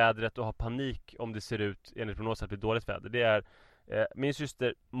noja över vädret och ha panik om det ser ut enligt prognosen att bli dåligt väder. Det är min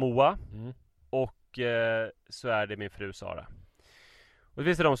syster Moa och så är det min fru Sara. Och det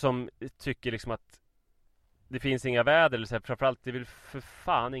finns det de som tycker liksom att det finns inga väder, eller så här, framförallt det är väl för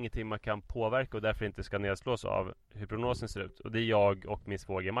fan ingenting man kan påverka och därför inte ska nedslås av hur prognosen ser ut. Och det är jag och min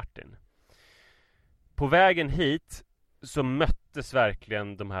svåger Martin. På vägen hit så möttes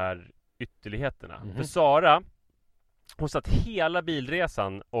verkligen de här ytterligheterna. För Sara, hon satt hela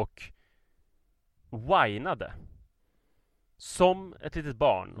bilresan och whinade. som ett litet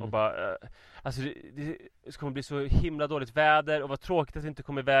barn och bara alltså det kommer bli så himla dåligt väder och vad tråkigt att vi inte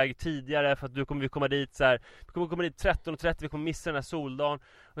kom iväg tidigare för att du kommer vi komma dit så här. Vi kommer komma dit 13:30, vi kommer missa den här soldagen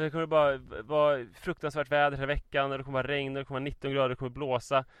och det kommer bara vara fruktansvärt väder hela veckan och det kommer vara regn och det kommer vara 19 grader, det kommer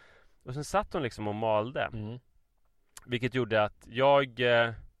blåsa. Och sen satt hon liksom och malde. Vilket gjorde att jag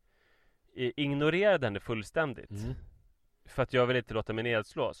ignorerade henne fullständigt. För att jag ville inte låta mig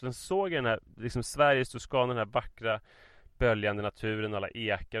nedslå. Så den såg den här liksom Sveriges Toscana, den här vackra böljande naturen, alla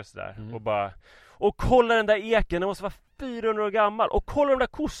ekar och sådär. Och bara, och kolla den där eken, den måste vara 400 år gammal. Och kolla de där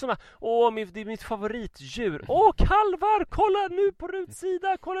kossorna, det är mitt favoritdjur. Kalvar, kolla nu på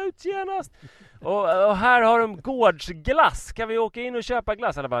rutsida, kolla ut genast. Och här har de gårdsglass, kan vi åka in och köpa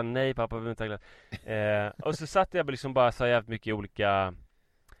glass? Alla bara, nej pappa, vi vill inte ha glass. Och så satt jag liksom bara så jävligt mycket olika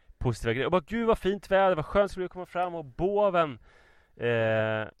positiva grejer. Och bara, gud vad fint väder, vad skönt skulle det komma fram. Och båven.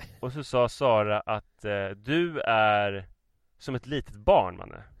 Och så sa Sara att du är som ett litet barn,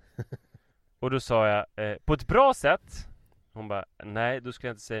 Manne. Och då sa jag, på ett bra sätt. Hon bara, nej, då skulle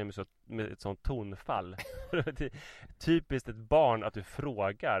jag inte säga det med ett sånt tonfall. Typiskt ett barn att du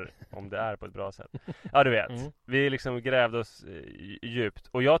frågar om det är på ett bra sätt. Ja, du vet. Vi liksom grävde oss djupt.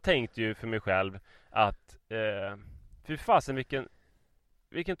 Och jag tänkte ju för mig själv att fy fasen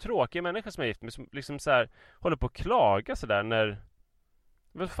vilken tråkig människa som är gift med, som liksom så här håller på att klaga så där när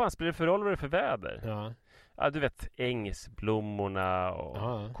vad fan spelar det för roll vad det är för väder? Ja, du vet, ängsblommorna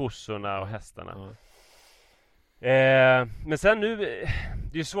och kossorna och hästarna. Men sen nu,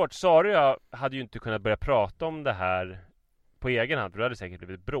 det är ju svårt. Sara och jag hade ju inte kunnat börja prata om det här på egen hand, för det hade säkert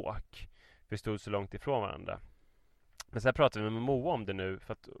blivit bråk. Vi stod så långt ifrån varandra. Men sen pratade vi med Moa om det nu,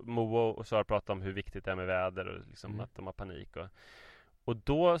 för att Moa och Sara pratade om hur viktigt det är med väder och liksom att de har panik. Och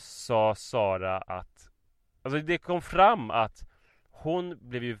då sa Sara att, alltså det kom fram att hon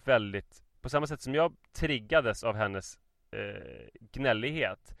blev ju väldigt, på samma sätt som jag triggades av hennes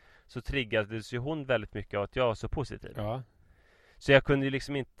gnällighet, så triggades ju hon väldigt mycket av att jag var så positiv. Så jag kunde ju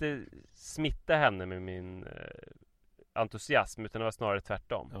liksom inte smitta henne med min entusiasm, utan det var snarare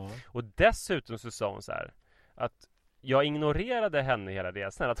tvärtom. Och dessutom så sa hon så här att jag ignorerade henne hela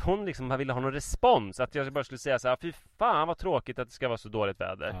resan, att hon liksom ville ha någon respons, att jag bara skulle säga så här, fy fan vad tråkigt att det ska vara så dåligt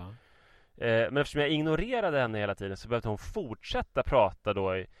väder. Men eftersom jag ignorerade henne hela tiden så behövde hon fortsätta prata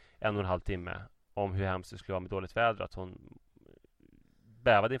då i 1,5 timme om hur hemskt det skulle vara med dåligt väder, att hon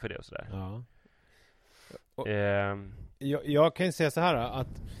bävade inför det och sådär. Jag kan ju säga så här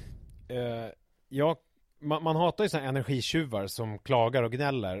att man hatar ju sådana energitjuvar som klagar och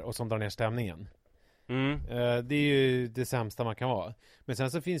gnäller och som drar ner stämningen. Det är ju det sämsta man kan vara. Men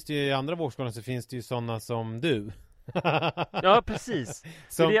sen så finns det ju i andra vågskålen så finns det ju sådana som du. Ja, precis.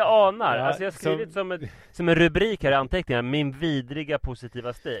 Det är det jag anar. Alltså jag har skrivit som en rubrik här i anteckningar, min vidriga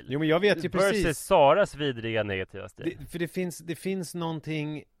positiva stil. Jo, men jag vet ju precis. Versus Saras vidriga negativa stil. För det finns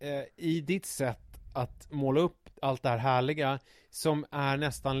någonting i ditt sätt att måla upp allt det här härliga som är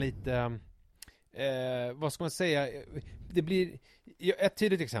nästan lite vad ska man säga? Det blir ett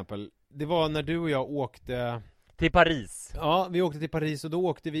tydligt exempel. Det var när du och jag åkte till Paris. Ja, vi åkte till Paris och då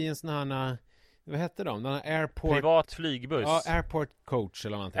åkte vi i en sån här, vad hette de? Den här airport... privat flygbuss. Ja, airport coach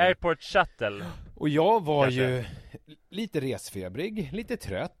eller någonting. Airport shuttle. Och jag var ju lite resfebrig, lite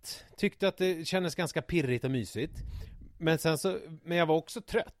trött. Tyckte att det kändes ganska pirrigt och mysigt. Men jag var också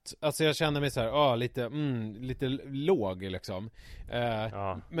trött. Alltså jag kände mig så här, lite låg liksom.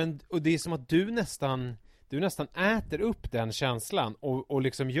 Och det är som att du nästan äter upp den känslan och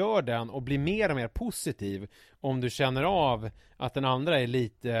liksom gör den och blir mer och mer positiv om du känner av att den andra är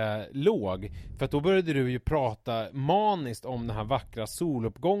lite låg. För att då började du ju prata maniskt om den här vackra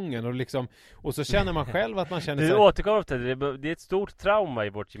soluppgången och så känner man själv att man känner du återkommer till det är ett stort trauma i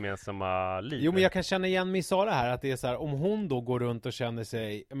vårt gemensamma liv. Jo, men jag kan känna igen mig i Sara här, att det är så här, om hon då går runt och känner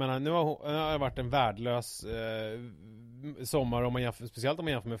sig, jag menar, nu har det varit en värdelös sommar, speciellt om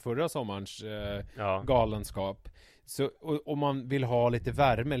man jämför med förra sommarens galenskap. Så, och man vill ha lite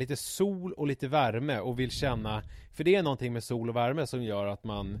värme, lite sol och lite värme och vill känna, för det är någonting med sol och värme som gör att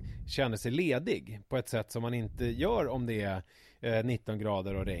man känner sig ledig på ett sätt som man inte gör om det är 19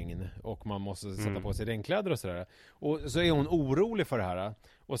 grader och regn och man måste sätta på sig regnkläder och sådär. Och så är hon orolig för det här.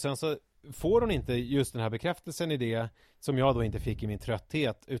 Och sen så får hon inte just den här bekräftelsen i det som jag då inte fick i min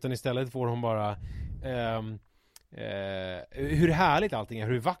trötthet, utan istället får hon bara hur härligt allting är,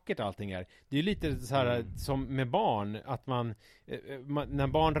 hur vackert allting är. Det är ju lite så här som med barn, att man när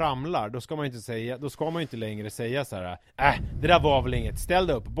barn ramlar, då ska man ju inte längre säga så här, det där var väl inget, ställ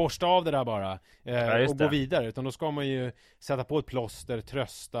dig upp, borsta av det där bara och gå vidare, utan då ska man ju sätta på ett plåster,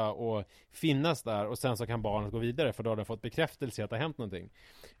 trösta och finnas där, och sen så kan barnet gå vidare, för då har den fått bekräftelse att det har hänt någonting.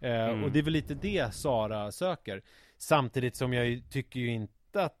 Och det är väl lite det Sara söker. Samtidigt som jag tycker ju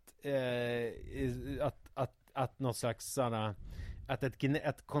inte att någon slags sådana, att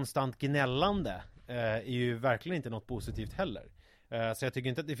ett konstant gnällande är ju verkligen inte något positivt heller. Så jag tycker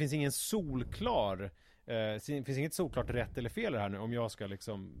inte att det finns ingen solklar det finns inget solklart rätt eller fel här nu, om jag ska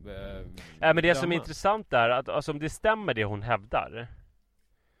liksom men det som är intressant är att alltså, om det stämmer det hon hävdar,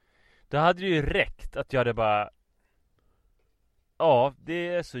 då hade det ju räckt att jag hade bara ja, det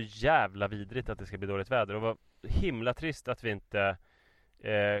är så jävla vidrigt att det ska bli dåligt väder, och var himla trist att vi inte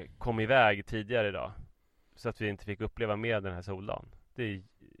kom iväg tidigare idag, så att vi inte fick uppleva med den här soldagen. Det är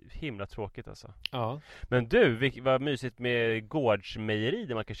himla tråkigt alltså. Ja. Men du, vad mysigt med gårdsmejeri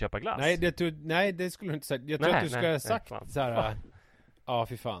där man kan köpa glass. Nej, det skulle du inte säga. Jag tror att du ska ha sagt så här. Ja,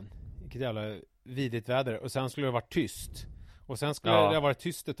 fy fan. Vilket jävla vidrigt väder. Och sen skulle det varit tyst. Och sen skulle det ha varit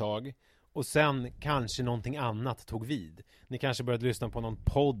tyst ett tag. Och sen kanske någonting annat tog vid. Ni kanske började lyssna på någon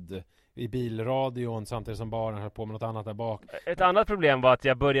podd i bilradion samtidigt som barnen höll på med något annat där bak. Ett annat problem var att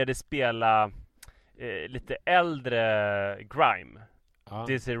jag började spela lite äldre grime.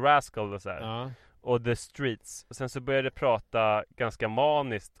 Dizzy Rascal och så här. Och The Streets. Och sen så började jag prata ganska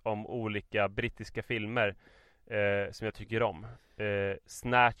maniskt om olika brittiska filmer som jag tycker om.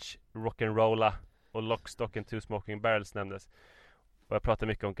 Snatch, Rock'n'Rolla och Lock, Stock and Two Smoking Barrels nämndes. Och jag pratade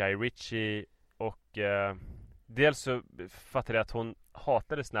mycket om Guy Ritchie. Och dels så fattade jag att hon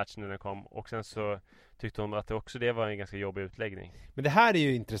hatade Snatch när den kom. Och sen så tyckte hon att det var en ganska jobbig utläggning. Men det här är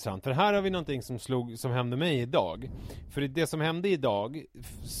ju intressant, för här har vi någonting som hände mig idag. För det som hände idag,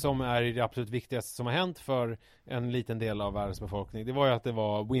 som är det absolut viktigaste som har hänt för en liten del av världens befolkning, det var ju att det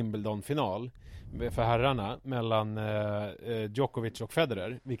var Wimbledon-final för herrarna mellan Djokovic och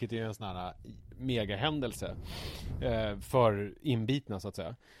Federer, vilket är en sån här megahändelse för inbitna så att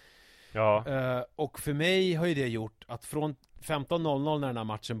säga. Ja. Och för mig har ju det gjort att från 15:00 när den här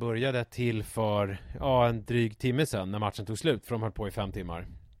matchen började till för en dryg timme sedan när matchen tog slut, för de höll på i 5 timmar.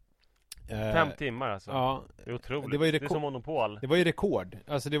 5 timmar alltså. Ja, det är otroligt. Det var ju det är som monopol. Det var ju rekord.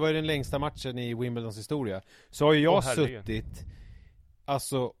 Alltså det var ju den längsta matchen i Wimbledons historia. Så har ju jag suttit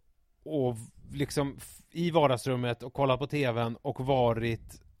alltså och liksom i vardagsrummet och kollat på tvn och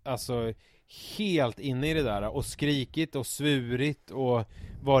varit alltså helt inne i det där och skrikit och svurit och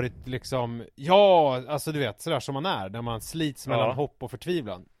varit liksom alltså du vet sådär som man är när man slits mellan hopp och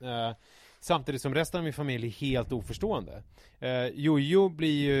förtvivlan. Samtidigt som resten av min familj är helt oförstående. Jojo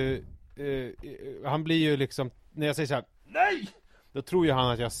blir ju han blir ju liksom, när jag säger så här nej, då tror ju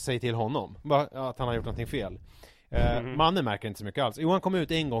han att jag säger till honom att han har gjort någonting fel. Mannen märker inte så mycket alls. Han kom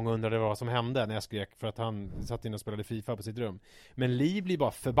ut en gång och undrade vad som hände när jag skrek för att han satt in och spelade FIFA på sitt rum. Men Li blir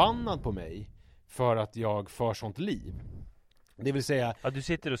bara förbannad på mig för att jag för sånt liv. Det vill säga... Ja, du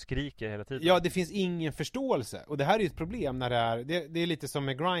sitter och skriker hela tiden. Ja, det finns ingen förståelse. Och det här är ju ett problem när det är lite som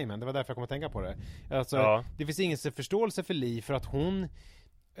med Grimen. Det var därför jag kom att tänka på det. Alltså, det finns ingen förståelse för Li för att hon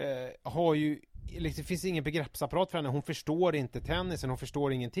har ju... Det finns ingen begreppsapparat för henne. Hon förstår inte tennisen. Hon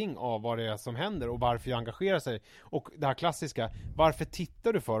förstår ingenting av vad det är som händer och varför jag engagerar sig. Och det här klassiska, varför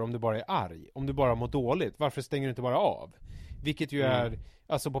tittar du för om du bara är arg? Om du bara mår dåligt? Varför stänger du inte bara av? Vilket ju är,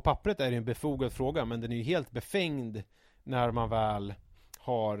 alltså på pappret är det en befogad fråga, men den är ju helt befängd när man väl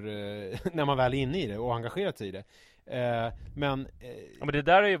när man väl är inne i det och engagerat sig i det. Men det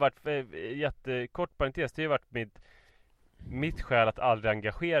där har ju varit, jättekort parentes, det har ju varit mitt skäl att aldrig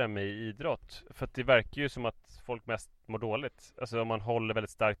engagera mig i idrott. För att det verkar ju som att folk mest mår dåligt. Alltså om man håller väldigt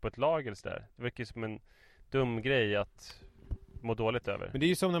starkt på ett lag eller sådär. Det verkar ju som en dum grej att må dåligt över. Men det är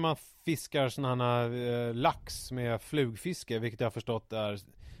ju som när man fiskar sådana lax med flugfiske, vilket jag har förstått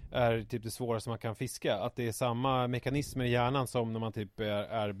är typ det svåraste man kan fiska. Att det är samma mekanismer i hjärnan som när man typ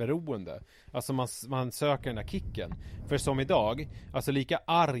är beroende. Alltså man söker den där kicken. För som idag, alltså lika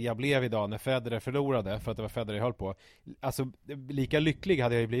arg jag blev idag när Federer förlorade, för att det var Federer jag höll på. Alltså lika lycklig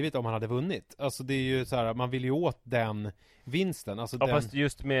hade jag ju blivit om han hade vunnit. Alltså det är ju så här, man vill ju åt den vinsten. Alltså fast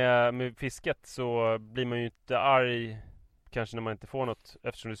just med fisket så blir man ju inte arg kanske när man inte får något,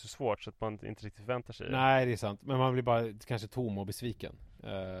 eftersom det är så svårt så att man inte riktigt förväntar sig det. Nej, det är sant. Men man blir bara kanske tom och besviken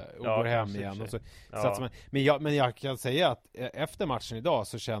och går hem igen och så satsar man. Men jag kan säga att efter matchen idag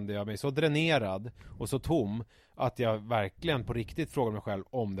så kände jag mig så dränerad och så tom att jag verkligen på riktigt frågade mig själv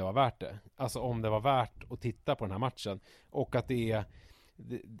om det var värt det. Alltså om det var värt att titta på den här matchen. Och att det är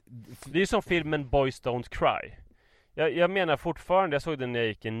ju som filmen Boys Don't Cry. Jag menar fortfarande, jag såg den när jag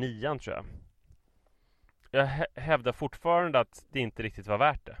gick i 9:an tror jag. Jag hävdar fortfarande att det inte riktigt var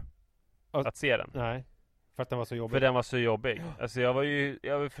värt det att se den. Nej, för att den var så jobbig. För den var så jobbig. Alltså jag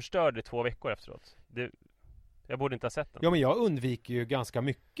var förstörd i 2 veckor efteråt. Jag borde inte ha sett den. Ja, men jag undviker ju ganska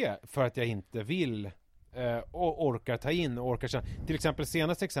mycket för att jag inte vill och orkar ta in och orkar känna. Till exempel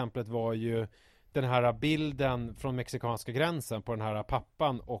senaste exemplet var ju den här bilden från mexikanska gränsen på den här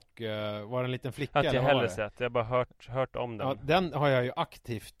pappan och var det en liten flicka? Att jag heller sett, jag har bara hört om den. Ja, den har jag ju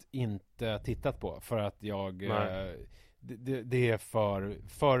aktivt inte tittat på för att jag det är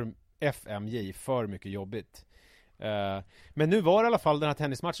för FMJ, för mycket jobbigt. Men nu var det i alla fall den här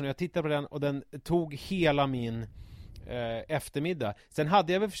tennismatchen och jag tittade på den och den tog hela min eftermiddag. Sen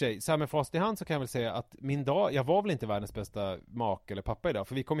hade jag väl för sig, så här med fast i hand så kan jag väl säga att min dag, jag var väl inte världens bästa make eller pappa idag,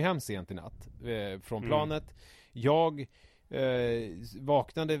 för vi kom hem sent i natt från planet. Jag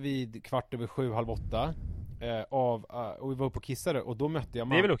vaknade vid 7:15, 7:30 och vi var uppe och kissade och då mötte jag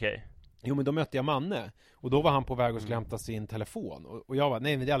Det är väl okej? Jo, men då mötte jag Manne och då var han på väg och skulle hämta sin telefon och jag var,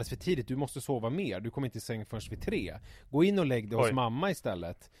 nej men det är alldeles för tidigt, du måste sova mer, du kommer inte i säng förrän vid 3. Gå in och lägg dig hos mamma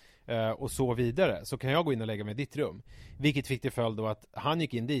istället och sov vidare, så kan jag gå in och lägga mig i ditt rum. Vilket fick till följd då att han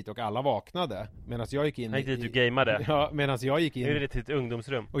gick in dit och alla vaknade medan jag gick in du gameade. Ja, medan jag gick in. Nu är det till ett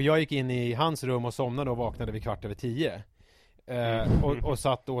ungdomsrum. Och jag gick in i hans rum och somnade och vaknade vid 9:15. Och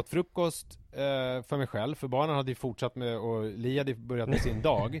satt och åt frukost för mig själv, för barnen hade ju fortsatt med, och Li hade börjat med sin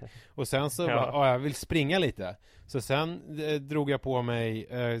dag och sen så jag vill springa lite, så sen drog jag på mig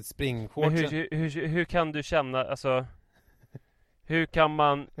springshortsen. Men hur kan du känna, alltså hur kan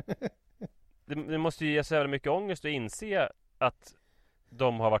man det måste ju ge så jävla mycket ångest att inse att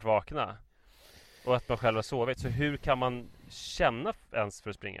de har varit vakna och att man själv har sovit, så hur kan man känna ens för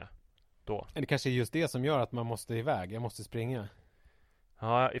att springa då? Det kanske är just det som gör att man måste iväg, jag måste springa.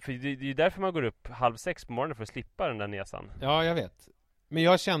 Ja, för det är ju därför man går upp 5:30 på morgonen, för att slippa den där nesan. Ja, jag vet. Men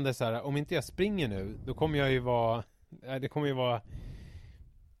jag kände så här, om inte jag springer nu, då kommer jag ju vara, det kommer ju vara,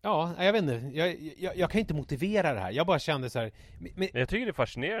 ja, jag vet inte, jag kan inte motivera det här. Jag bara kände så här, men jag tycker det är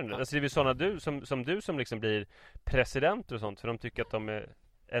fascinerande. Alltså det är väl sådana som liksom blir president och sånt, för de tycker att de är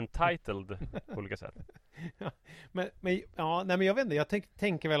entitled på olika sätt. Ja, men jag vet inte, jag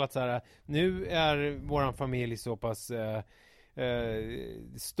tänker väl att så här, nu är våran familj så pass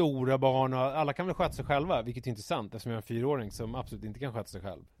stora barn och alla kan väl sköta sig själva, vilket är intressant eftersom jag är en 4-åring som absolut inte kan sköta sig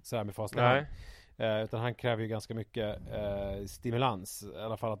själv så här med fast i hand. Utan han kräver ju ganska mycket stimulans, i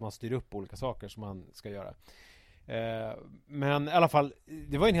alla fall att man styr upp olika saker som man ska göra. Men i alla fall,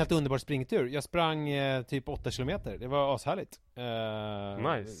 det var en helt underbar springtur. Jag sprang typ 8 kilometer. Det var ashärligt.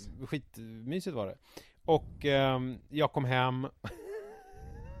 Nice. Skitmysigt var det. Och jag kom hem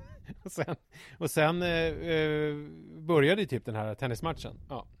och sen började typ den här tennismatchen.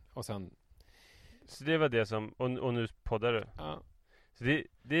 Ja, och sen. Så det var det som, och nu poddar du. Ja. Så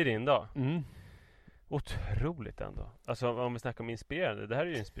det är din dag. Mm. Otroligt ändå. Alltså om vi snackar om inspirerande, det här är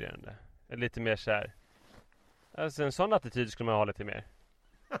ju inspirerande. Lite mer så här. Alltså en sån attityd skulle man ha lite mer.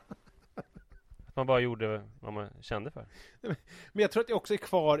 Att man bara gjorde vad man kände för. Men jag tror att jag också är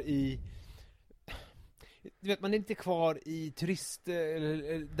kvar i, du vet, man är inte kvar i turist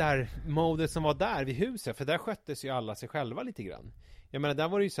där modet som var där vid huset, för där sköttes ju alla sig själva lite grann. Jag menar, där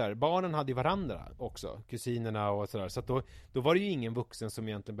var det ju så här, barnen hade ju varandra också, kusinerna och sådär, så att då var det ju ingen vuxen som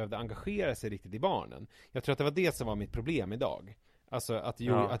egentligen behövde engagera sig riktigt i barnen. Jag tror att det var det som var mitt problem idag. Alltså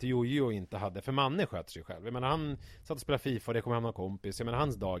att Jojo inte hade, för Manne sköter sig själv. Jag menar, han satt och spelade FIFA och det kom hem någon kompis. Jag menar,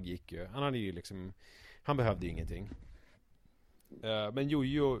 hans dag gick ju. Han hade ju liksom, han behövde ju ingenting. Men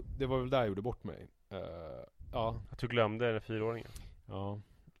Jojo, det var väl där jag gjorde bort mig. Ja. Att du glömde den 4-åringen. Ja,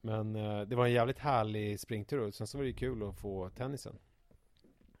 men det var en jävligt härlig springtur och sen så var det kul att få tennisen.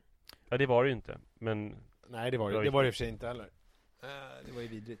 Ja, det var det ju inte, men nej, det var det i och för sig inte heller. Det var ju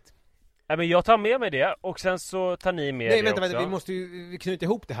vidrigt. Nej, men jag tar med mig det och sen så tar ni med det också. Vi måste ju knyta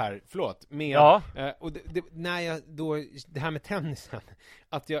ihop det här, förlåt, med och det här med tennisen,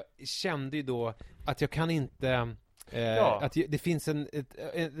 att jag kände ju då att jag kan inte att det finns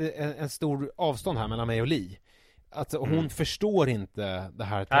en stor avstånd här mellan mig och Li. Alltså hon förstår inte det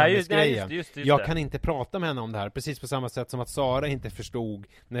här tennisgrejen. Just jag kan inte prata med henne om det här, precis på samma sätt som att Sara inte förstod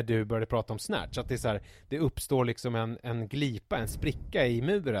när du började prata om snatch. Att det är så här, det uppstår liksom en glipa, en spricka i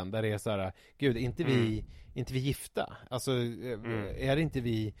muren där det är så här, gud, inte vi gifta? Alltså är det inte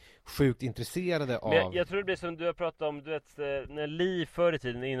vi sjukt intresserade av? Men jag tror det blir som du har pratat om, du vet, när Li förr i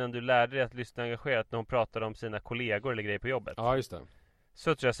tiden, innan du lärde dig att lyssna engagerat, när hon pratade om sina kollegor eller grejer på jobbet. Ja, just det.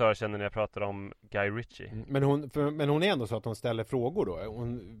 Så tror jag Sara känner när jag pratar om Guy Ritchie. Men hon är ändå så att hon ställer frågor då?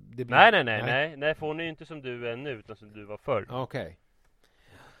 Nej, för hon är ju inte som du är nu, utan som du var förr. Okej.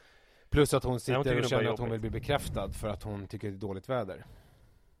 Plus att hon sitter och känner att hon jobbigt. vill bli bekräftad för att hon tycker det är dåligt väder.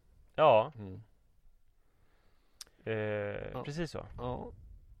 Ja. Precis så.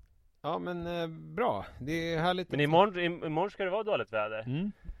 Ja, men bra. Det är härligt. Men imorgon ska det vara dåligt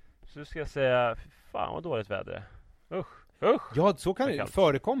väder. Så ska jag säga, fan vad dåligt väder. Usch. Ja, så kan det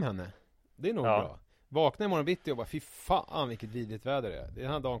förekom henne. Det är nog bra. Vakna imorgon bitti och bara, fy fan vilket vidrigt väder det är.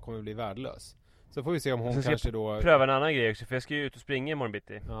 Den här dagen kommer att bli värdelös. Så får vi se om hon så ska kanske jag då... pröva en annan grej också, för jag ska ju ut och springa imorgon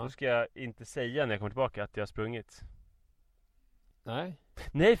bitti. Ja. Då ska jag inte säga när jag kommer tillbaka att jag har sprungit.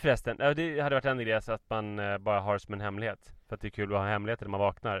 Nej förresten, det hade varit en grej så att man bara har som en hemlighet. För att det är kul att ha hemligheter när man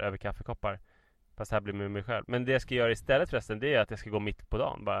vaknar över kaffekoppar. Fast här blir med mig själv. Men det jag ska göra istället förresten, det är att jag ska gå mitt på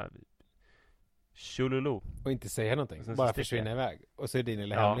dagen. Bara tjololo. Och inte säga någonting, Sen bara försvinna iväg. Och så är din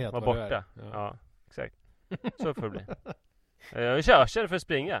lilla hemlighet var vad du borta. är. Ja, exakt. Så får det bli. Jag känner för att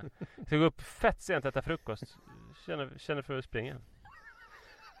springa. Jag ska gå upp fett sent och äta frukost. Känner för att springa.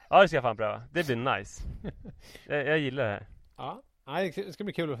 Ja, det ska jag fan pröva. Det blir nice. Jag gillar det här. Ja, det ska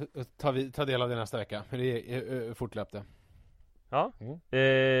bli kul att ta del av det nästa vecka. Hur det fortlöpte. Ja,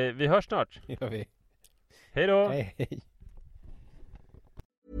 vi hörs snart. Gör vi. Hej då. Hej, hej.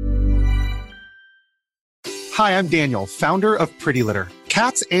 Hi, I'm Daniel, founder of Pretty Litter.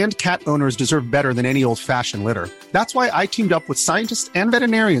 Cats and cat owners deserve better than any old-fashioned litter. That's why I teamed up with scientists and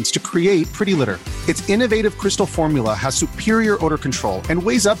veterinarians to create Pretty Litter. Its innovative crystal formula has superior odor control and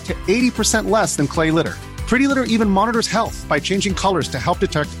weighs up to 80% less than clay litter. Pretty Litter even monitors health by changing colors to help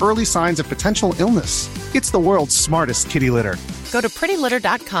detect early signs of potential illness. It's the world's smartest kitty litter. Go to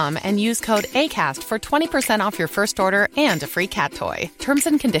prettylitter.com and use code ACAST for 20% off your first order and a free cat toy. Terms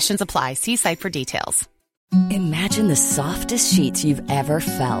and conditions apply. See site for details. Imagine the softest sheets you've ever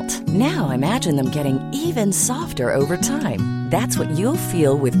felt. Now imagine them getting even softer over time. That's what you'll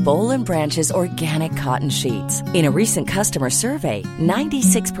feel with Boll & Branch's organic cotton sheets. In a recent customer survey,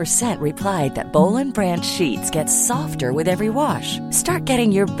 96% replied that Boll & Branch sheets get softer with every wash. Start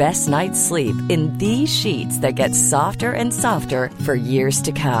getting your best night's sleep in these sheets that get softer and softer for years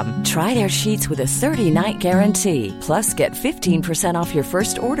to come. Try their sheets with a 30-night guarantee. Plus, get 15% off your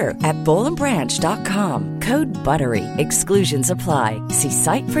first order at bollandbranch.com. Code BUTTERY. Exclusions apply. See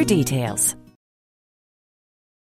site for details.